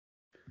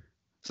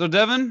 So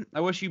Devin,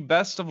 I wish you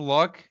best of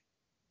luck.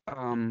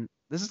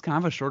 This is kind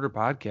of a shorter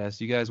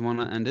podcast. You guys want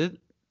to end it?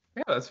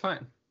 Yeah, that's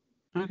fine.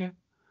 Okay.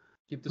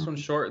 Keep this one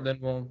short, then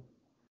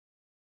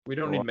we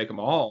don't need to make them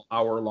all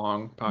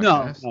hour-long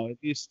podcasts. No, at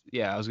least,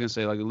 I was going to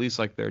say like at least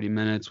like 30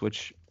 minutes,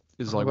 which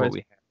is like what we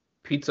have.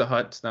 Pizza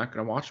Hut's not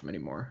going to watch them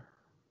anymore.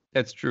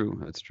 That's true.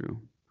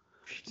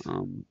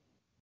 All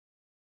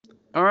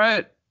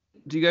right.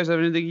 Do you guys have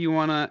anything you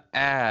want to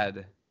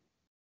add?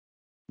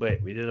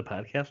 Wait, we did a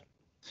podcast?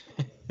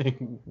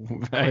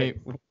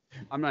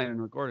 I'm not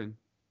even recording.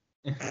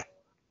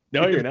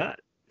 No, you're not.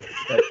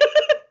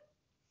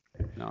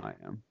 No, I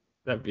am.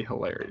 That'd be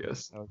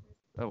hilarious.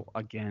 Oh,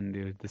 again,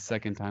 dude. The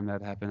second time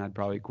that happened, I'd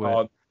probably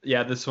quit.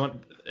 Yeah, this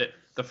one,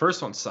 the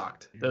first one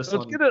sucked. Let's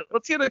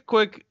get a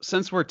quick,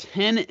 since we're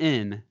 10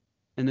 in,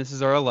 and this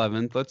is our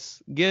 11th.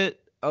 Let's get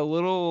a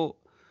little.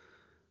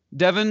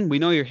 Devin, we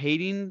know you're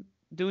hating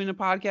doing a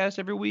podcast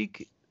every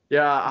week.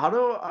 Yeah, I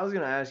was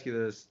gonna ask you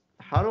this.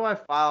 How do I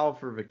file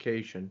for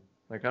vacation?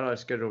 Like, how do I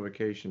schedule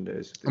vacation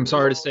days? I'm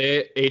sorry to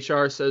say it.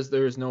 HR says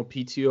there is no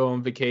PTO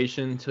on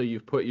vacation until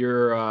you've put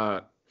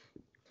your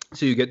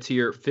so you get to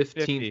your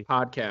 15th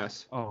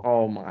podcast.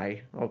 Oh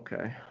my.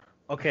 Okay.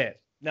 Okay.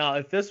 Now,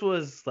 if this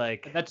was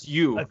like That's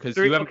you, because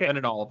you haven't been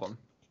in all of them.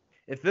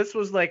 If this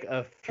was like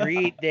a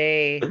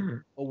 3-day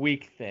a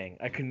week thing,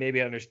 I could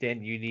maybe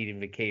understand you needing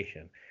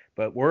vacation.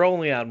 But we're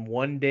only on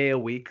 1 day a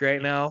week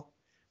right now,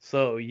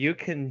 so you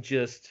can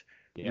just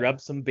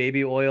rub some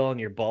baby oil on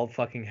your bald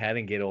fucking head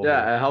and get over it.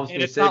 Yeah, it helps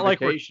me save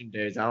vacation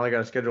days. I only got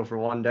to schedule for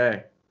 1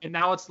 day. And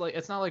now it's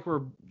not like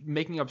we're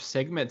making up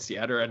segments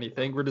yet or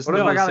anything. We're just what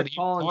if I gotta sitting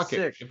call in talking.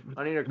 sick?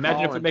 I need to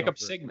Imagine if we make up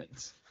something.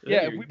 segments.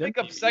 Yeah, if we make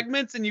up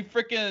segments and you're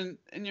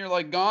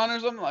like gone or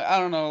something, like I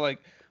don't know, like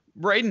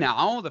right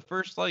now the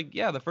first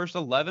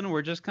 11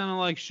 we're just kind of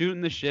like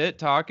shooting the shit,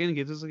 talking,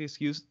 gives us an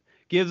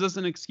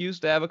excuse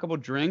to have a couple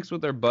drinks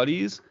with our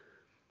buddies.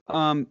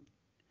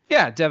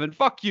 Yeah, Devin,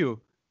 fuck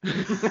you.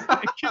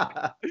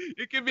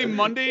 It could be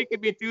Monday, it could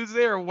be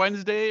Tuesday or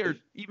Wednesday or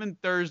even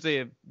Thursday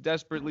if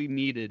desperately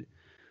needed.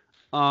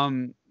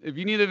 If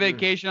you need a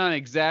vacation on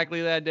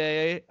exactly that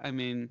day, I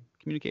mean,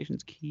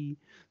 communication's key.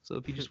 So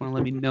if you just want to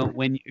let me know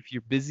if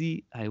you're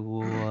busy, I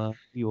will.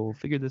 You will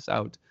figure this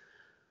out.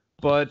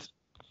 But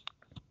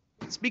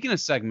speaking of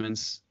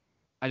segments,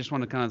 I just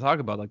want to kind of talk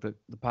about like the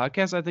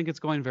podcast. I think it's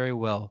going very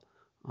well.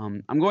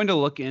 I'm going to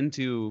look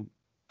into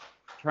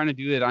trying to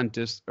do it on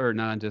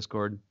not on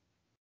Discord.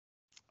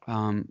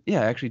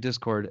 Actually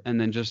Discord,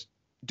 and then just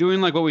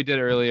doing like what we did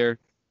earlier,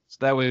 so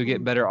that way we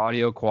get better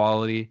audio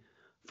quality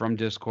from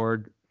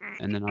Discord,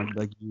 and then I'll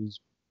like use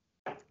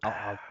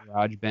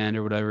GarageBand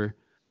or whatever.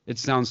 It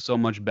sounds so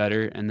much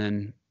better, and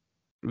then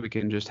we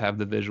can just have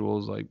the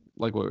visuals like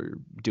what we were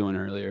doing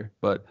earlier.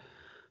 But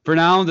for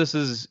now, this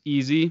is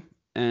easy,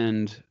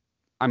 and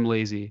I'm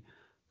lazy.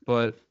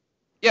 But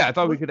yeah, I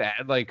thought we could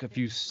add like a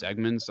few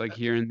segments like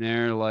here and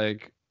there,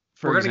 like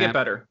we're gonna get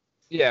better.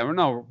 Yeah,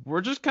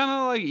 we're just kind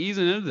of like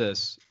easing into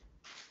this.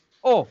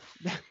 Oh,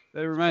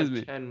 that reminds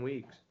me. 10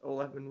 weeks,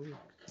 11 weeks.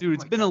 Dude,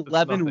 it's been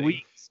 11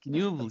 weeks. Can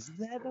you believe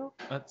that though?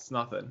 That's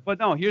nothing. But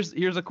no, here's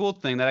a cool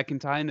thing that I can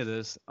tie into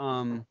this.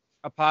 A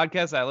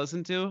podcast I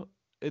listen to,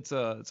 it's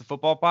a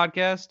football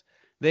podcast.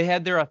 They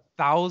had their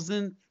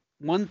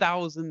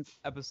 1,000th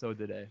episode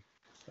today.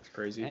 That's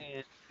crazy.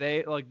 And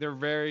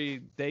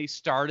they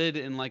started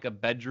in like a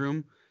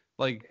bedroom,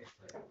 like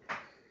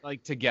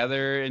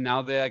together, and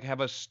now they like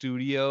have a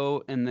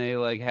studio, and they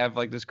like have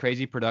like this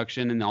crazy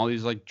production and all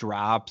these like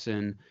drops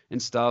and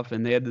stuff,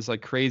 and they had this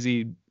like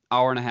crazy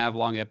hour and a half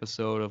long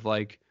episode of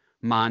like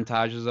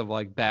montages of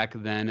like back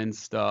then and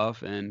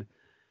stuff, and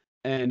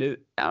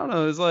it, I don't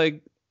know, it's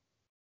like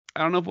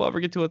I don't know if we'll ever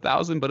get to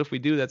 1,000, but if we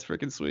do, that's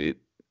freaking sweet.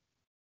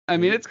 I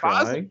mean, it's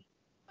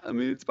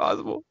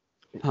possible.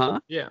 Huh?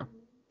 Yeah.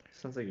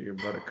 Sounds like you're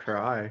about to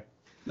cry.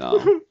 No.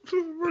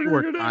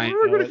 we're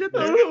gonna get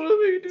that.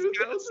 It's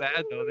kind of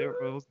sad though. They were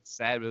both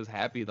sad, but it was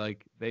happy.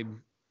 Like they,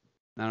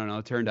 I don't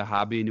know, turned a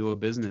hobby into a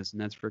business,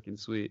 and that's freaking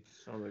sweet.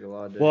 Sounds like a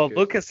lot of Well,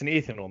 Lucas and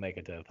Ethan will make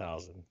it to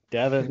 1,000.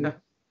 Devin,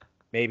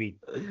 maybe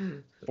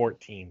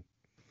 14.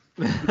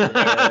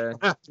 Yeah,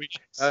 I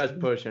was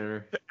pushing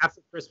her.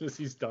 After Christmas,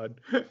 he's done.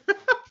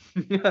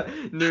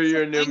 New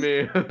year, new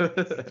me.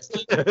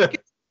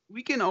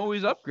 We can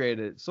always upgrade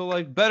it. So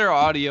like better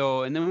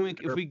audio, and then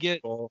if we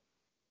get more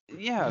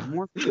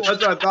people.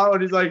 That's what I thought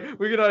when he's like,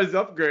 we can always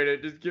upgrade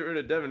it. Just get rid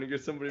of Devin and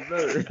get somebody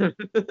better.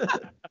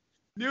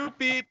 New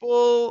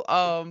people,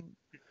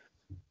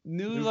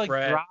 new like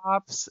Brad.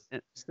 drops,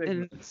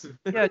 and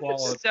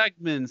just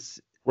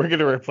segments. We're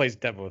gonna replace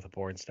Devin with a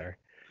porn star.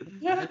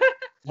 I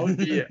would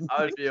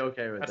be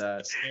okay with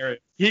that.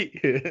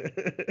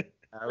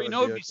 You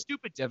know, it'd be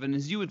stupid, Devin,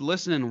 is you would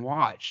listen and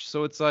watch.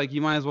 So it's like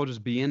you might as well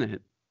just be in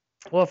it.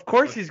 Well, of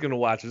course he's gonna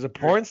watch. There's a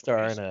porn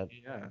star in it.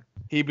 Yeah.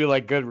 He'd be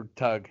like, "Good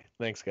tug,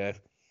 thanks, guys."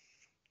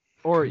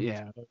 Or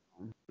yeah.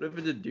 What if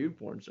it's a dude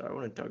porn star? I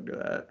want to tug to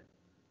that.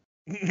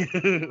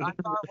 I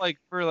thought like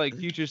for like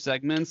future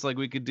segments, like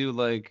we could do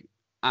like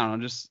I don't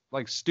know, just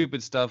like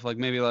stupid stuff, like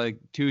maybe like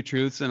 2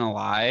 truths and a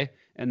lie,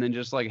 and then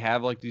just like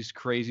have like these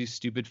crazy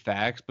stupid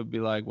facts, but be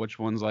like which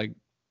one's like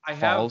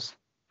false.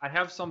 I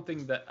have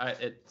something that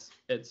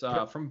it's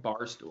from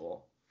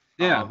Barstool.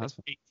 Yeah, that's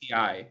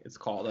ATI. It's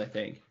called, I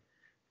think,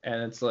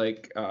 and it's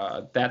like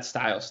that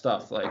style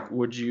stuff. Like,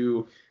 would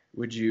you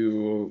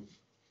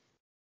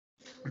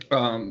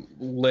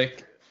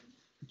lick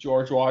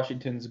George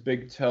Washington's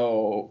big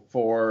toe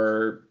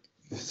for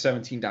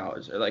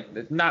 $17 or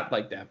like not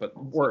like that, but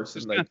worse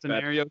than like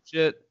scenario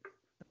shit.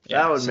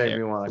 That would make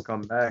me want to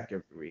come back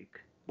every week.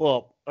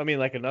 Well, I mean,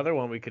 like another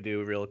one we could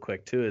do real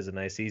quick too is a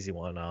nice easy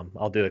one.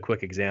 I'll do a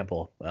quick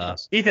example.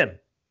 Yes. Ethan,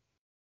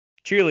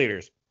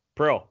 cheerleaders,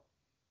 Pro.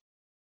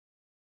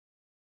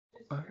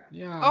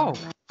 Yeah. Oh.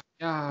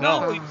 Yeah.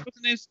 No. What's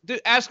the name?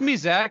 Dude, ask me,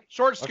 Zach.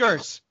 Short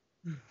skirts.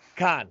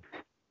 Con.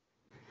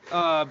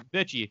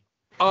 Bitchy.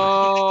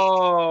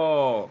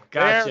 Oh,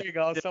 gotcha. There you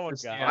go. Someone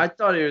got it. I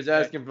thought he was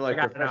asking for like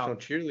I got it professional out.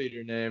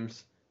 cheerleader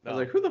names. I No.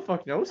 was like, who the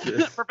fuck knows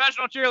this?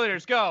 Professional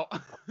cheerleaders, go.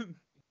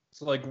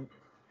 It's like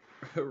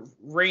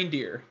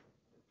reindeer.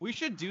 We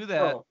should do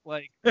that. Oh.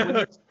 Like when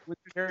there's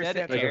Harry dead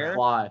Santana. Like a air.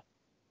 fly.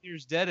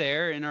 There's dead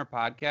air in our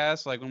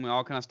podcast. Like when we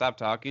all kind of stop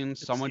talking,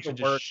 someone should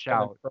just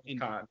shout.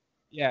 And,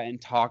 yeah, and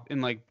talk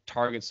and like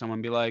target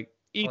someone. Be like,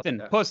 Ethan,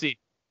 yeah. pussy.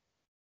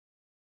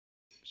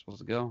 You're supposed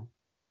to go.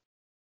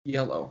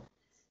 Yellow.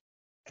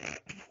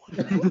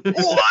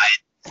 What?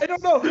 I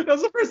don't know. That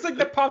was the first thing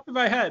that popped in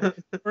my head.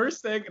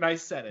 First thing, and I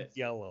said it.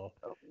 Yellow.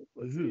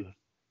 No,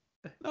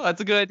 that's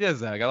a good idea,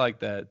 Zach. I like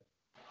that.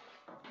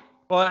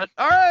 But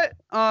all right,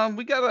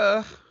 we got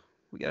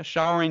a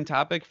showering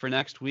topic for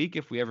next week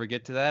if we ever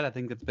get to that. I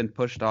think it's been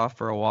pushed off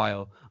for a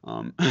while.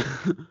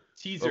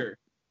 Teaser.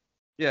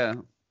 Yeah,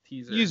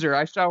 Teaser. user.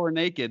 I shower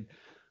naked,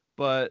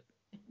 but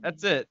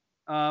that's it.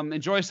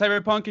 Enjoy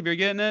Cyberpunk if you're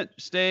getting it.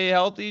 Stay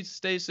healthy,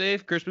 stay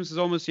safe. Christmas is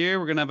almost here.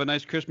 We're gonna have a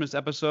nice Christmas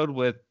episode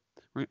with.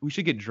 We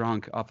should get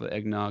drunk off of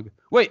eggnog.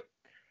 Wait,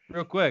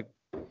 real quick.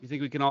 You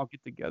think we can all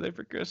get together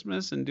for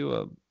Christmas and do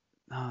a?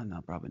 Oh, no,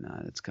 probably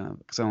not. It's kind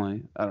of. It's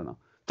only. I don't know.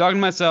 Talking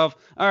to myself.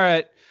 All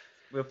right.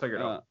 We'll figure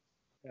it out.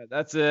 Yeah,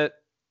 that's it.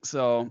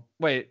 So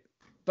wait,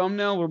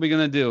 thumbnail. What are we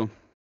gonna do?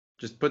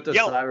 Just put the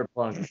Yellow.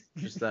 cyberpunk.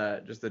 Just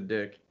a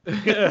dick.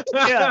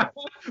 Yeah.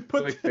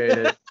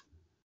 Clickbait it.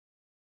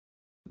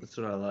 That's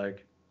what I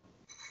like.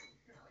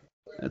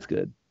 That's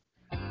good.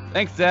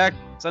 Thanks, Zach.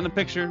 Send a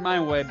picture my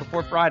way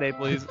before Friday,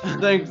 please.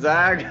 Thanks,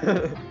 Zach.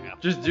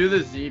 Just do the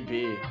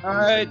ZB. All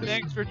right.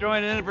 Thanks for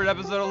joining in for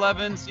episode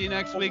 11. See you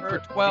next week for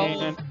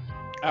 12.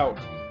 Out.